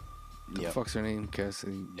Cassidy. The fuck's her name?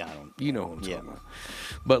 Cassidy? I don't. You know who I'm talking about.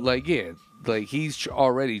 But, he's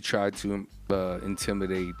already tried to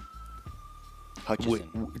intimidate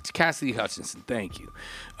Hutchinson. It's Cassidy Hutchinson, thank you.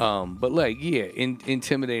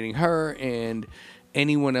 Intimidating her and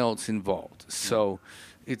anyone else involved. So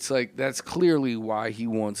it's that's clearly why he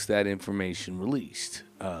wants that information released.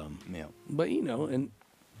 But and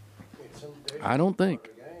I don't think.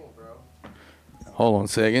 Hold on a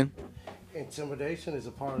second. Intimidation is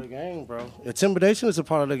a part of the game, bro. Intimidation is a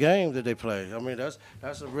part of the game that they play. I mean,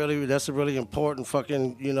 that's a really important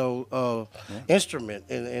fucking instrument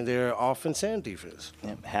in their offense and defense.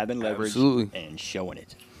 Yeah, having leverage Absolutely. and showing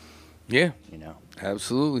it. Yeah.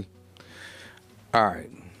 Absolutely. All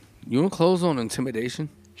right. You want to close on intimidation?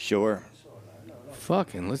 Sure.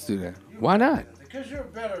 Fucking, let's do that. Why not? Because you're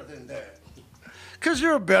better than that. Because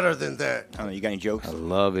you're better than that. I don't know, you got any jokes? I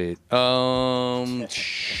love it. I don't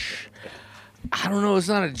know. It's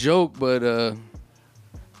not a joke, but go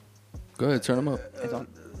ahead, turn them up.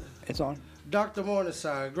 It's on. Dr.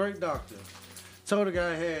 Morningside, great doctor. Told the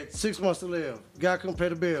guy he had 6 months to live. Guy couldn't pay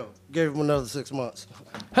the bill. Gave him another 6 months.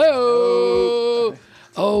 Hey!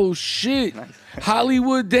 Oh, shit.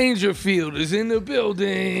 Hollywood Dangerfield is in the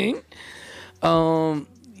building.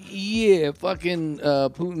 Yeah, fucking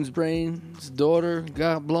Putin's brain's daughter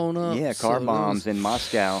got blown up. Yeah, car bombs in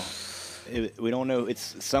Moscow. We don't know.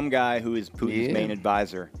 It's some guy who is Putin's main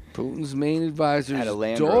advisor. Putin's main advisor's Had a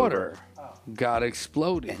Land daughter got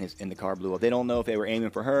exploded. And the car blew up. They don't know if they were aiming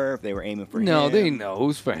for her, if they were aiming for him. No, they know. It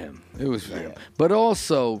was for him. It was for him. But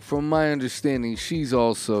also, from my understanding, she's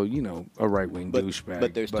also, a right-wing douchebag.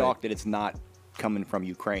 But there's talk that it's not coming from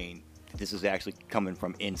Ukraine. This is actually coming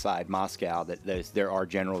from inside Moscow. That there are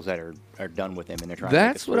generals that are done with him, and they're trying.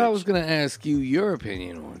 That's to what I was going to ask you your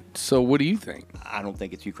opinion on. So, what do you think? I don't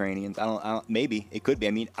think it's Ukrainians. I don't. Maybe it could be.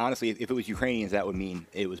 I mean, honestly, if it was Ukrainians, that would mean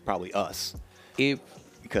it was probably us.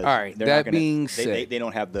 Because all right. That being said, they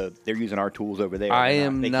don't have the. They're using our tools over there.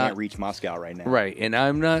 They can't reach Moscow right now. Right, and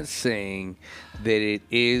I'm not saying that it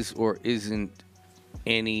is or isn't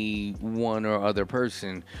any one or other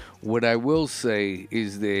person. What I will say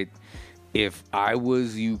is that if I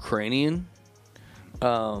was Ukrainian,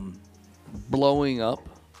 blowing up,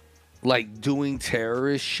 like doing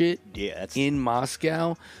terrorist shit in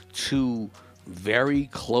Moscow to very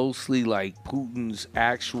closely like Putin's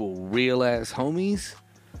actual real ass homies,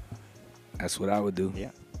 that's what I would do.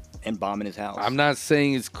 Yeah. And bombing his house. I'm not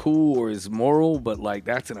saying it's cool or it's moral, but like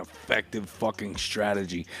that's an effective fucking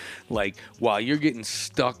strategy. Like while you're getting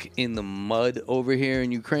stuck in the mud over here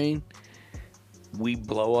in Ukraine, we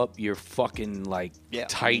blow up your fucking like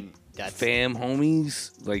tight fam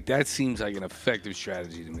homies. Like that seems like an effective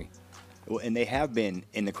strategy to me. Well, and they have been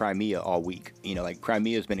in the Crimea all week. Like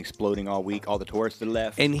Crimea's been exploding all week. All the tourists that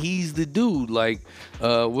left. And he's the dude. Like,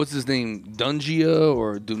 what's his name? Dungia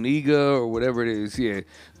or Duniga or whatever it is. Yeah,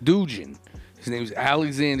 Dugin. His name's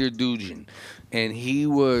Alexander Dugin. And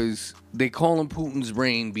they call him Putin's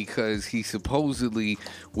brain because he supposedly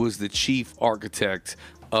was the chief architect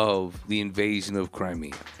of the invasion of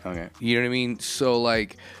Crimea. Okay. You know what I mean? So,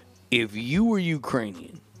 like, if you were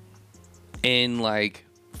Ukrainian and, like,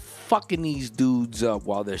 fucking these dudes up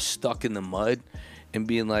while they're stuck in the mud and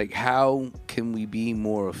being like, how can we be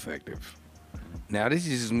more effective? Now, this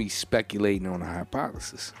is just me speculating on a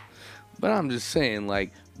hypothesis. But I'm just saying,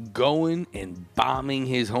 like, going and bombing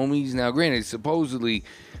his homies. Now, granted, supposedly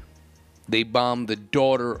they bombed the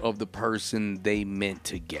daughter of the person they meant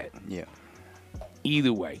to get. Yeah.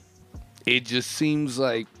 Either way, it just seems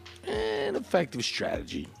like an effective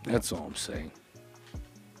strategy. That's all I'm saying.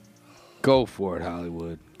 Go for it,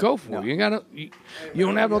 Hollywood. Go for it. You ain't you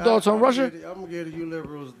don't have no thoughts on Russia? I'm going to get to you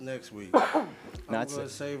liberals next week. I'm going to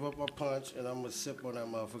save up my punch, and I'm going to sip on that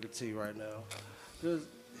motherfucking tea right now. All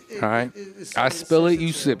right. I spill it,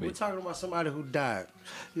 you sip it. We're talking about somebody who died.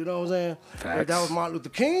 You know what I'm saying? Facts. If that was Martin Luther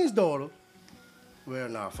King's daughter. Well,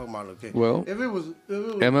 nah, fuck Martin Luther King. Well, if it was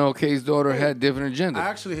MLK's daughter had different agenda.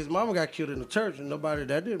 Actually, his mama got killed in the church, and that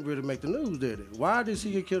didn't really make the news, did it? Why did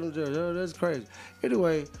she get killed in the church? Oh, that's crazy.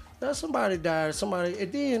 Anyway, now somebody died,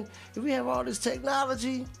 and then if we have all this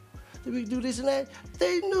technology, that we do this and that,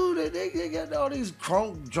 they knew that they got all these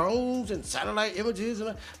drones and satellite images,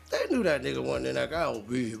 and they knew that nigga wasn't in that guy. Oh,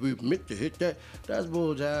 we meant to hit that. That's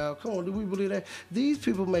bullshit. Come on, do we believe that? These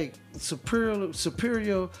people make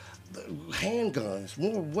superior handguns,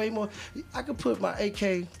 way more. I could put my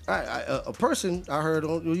AK. A person I heard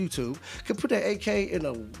on YouTube could put that AK in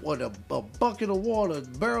a bucket of water,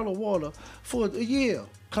 barrel of water for a year.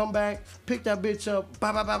 Come back, pick that bitch up,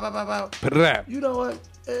 bow. You know what?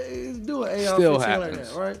 Do an AR-15 Still like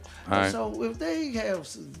that, right? Right. So if they have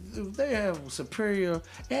superior,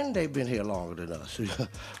 and they've been here longer than us.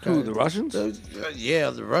 Who, the Russians?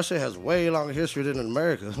 Yeah, Russia has way longer history than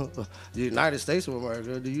America. The United States of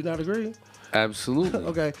America. Do you not agree? Absolutely.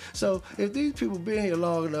 Okay, so if these people been here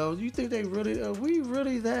long enough, you think are we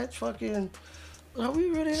really that fucking? Are we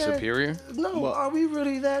really that superior? No, are we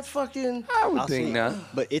really that fucking? I would think not.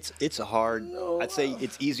 But it's a hard. No, I'd say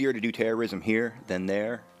it's easier to do terrorism here than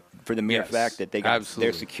there. for the mere fact that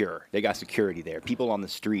they're secure. They got security there. People on the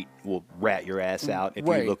street will rat your ass out if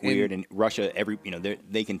you look weird. And Russia,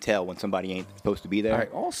 they can tell when somebody ain't supposed to be there. I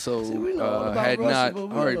also had not. All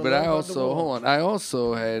right, but I also hold on. I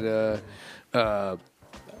also had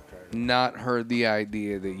not heard the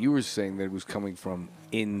idea that you were saying that it was coming from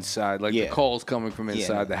inside, like the calls coming from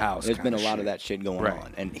inside the house. There's been a lot of that shit going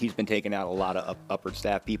on, and he's been taking out a lot of upper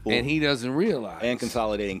staff people, and he doesn't realize, and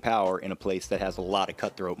consolidating power in a place that has a lot of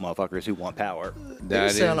cutthroat motherfuckers who want power.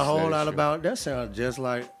 That sound a whole lot about that. Sounds just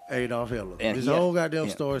like Adolf Hitler. And his whole goddamn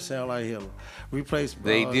story sound like Hitler.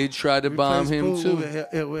 They did try to bomb him too with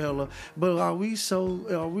Hitler, but are we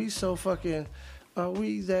so fucking? Are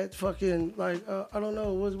we that fucking, like, I don't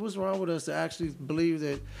know, what's wrong with us to actually believe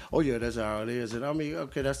that, oh, yeah, that's how it is. And I mean,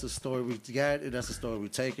 okay, that's the story we got, and that's the story we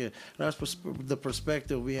take it. And that's the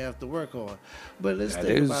perspective we have to work on. But let's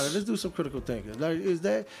think about it. Let's do some critical thinking. Like,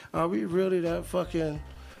 are we really that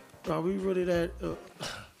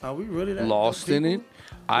lost in it?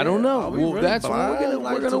 I don't know. Well, really that's what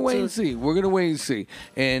we're gonna wait and see. We're gonna wait and see,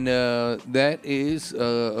 and that is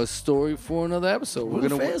a story for another episode. We're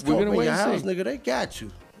gonna wait and see. Nigga, they got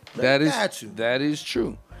you. That is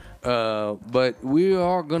true. But we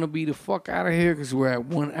are gonna be the fuck out of here because we're at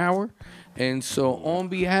 1 hour, and so on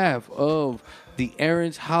behalf of the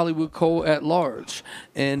Aaron's Hollywood Cole at large,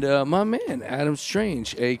 and my man Adam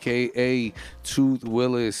Strange, aka Tooth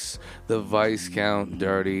Willis, the Viscount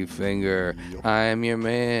Dirty Finger. I am your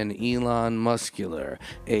man Elon Muscular,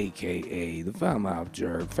 aka the Foulmouth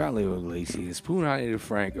Jerk, Falio Iglesias, Punani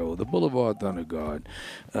DeFranco, the Boulevard Thunder God,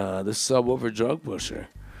 the Subwoofer Drug Pusher,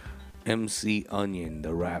 MC Onion,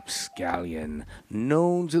 the Rapscallion,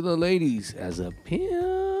 known to the ladies as a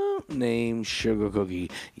pimp named Sugar Cookie.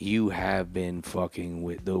 You have been fucking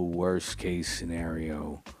with the worst case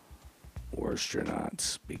scenario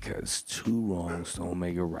worstronauts, because 2 wrongs don't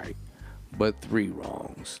make a right, but 3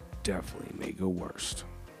 wrongs definitely make a worst.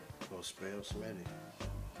 Go spell Smitty.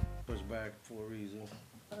 Push back for a reason.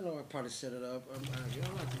 I know I probably set it up.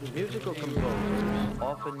 Musical composers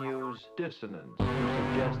often use dissonance to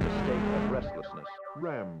suggest a state of restlessness,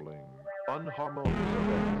 rambling, unharmonious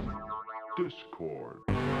events, discord.